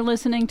station you're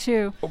listening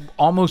to.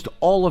 Almost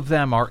all of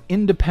them are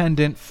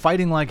independent,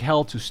 fighting like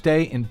hell to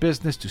stay in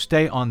business, to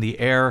stay on the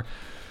air.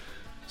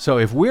 So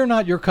if we're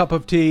not your cup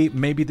of tea,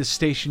 maybe the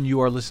station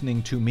you are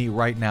listening to me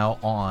right now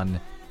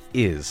on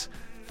is.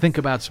 Think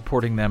about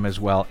supporting them as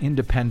well.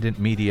 Independent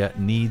media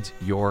needs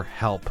your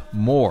help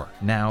more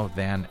now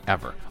than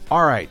ever.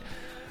 All right.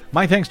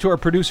 My thanks to our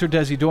producer,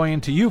 Desi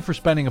Doyen, to you for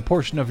spending a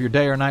portion of your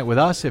day or night with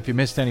us. If you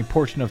missed any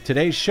portion of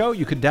today's show,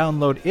 you can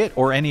download it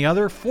or any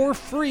other for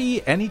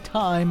free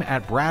anytime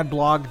at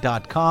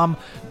bradblog.com.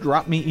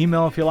 Drop me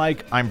email if you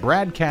like. I'm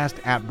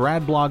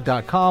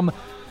bradcast@bradblog.com.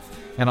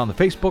 And on the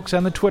Facebooks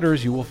and the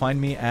Twitters, you will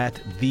find me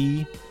at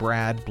The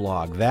Brad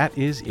Blog. That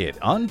is it.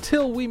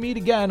 Until we meet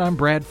again, I'm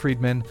Brad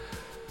Friedman.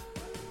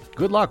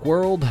 Good luck,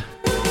 world.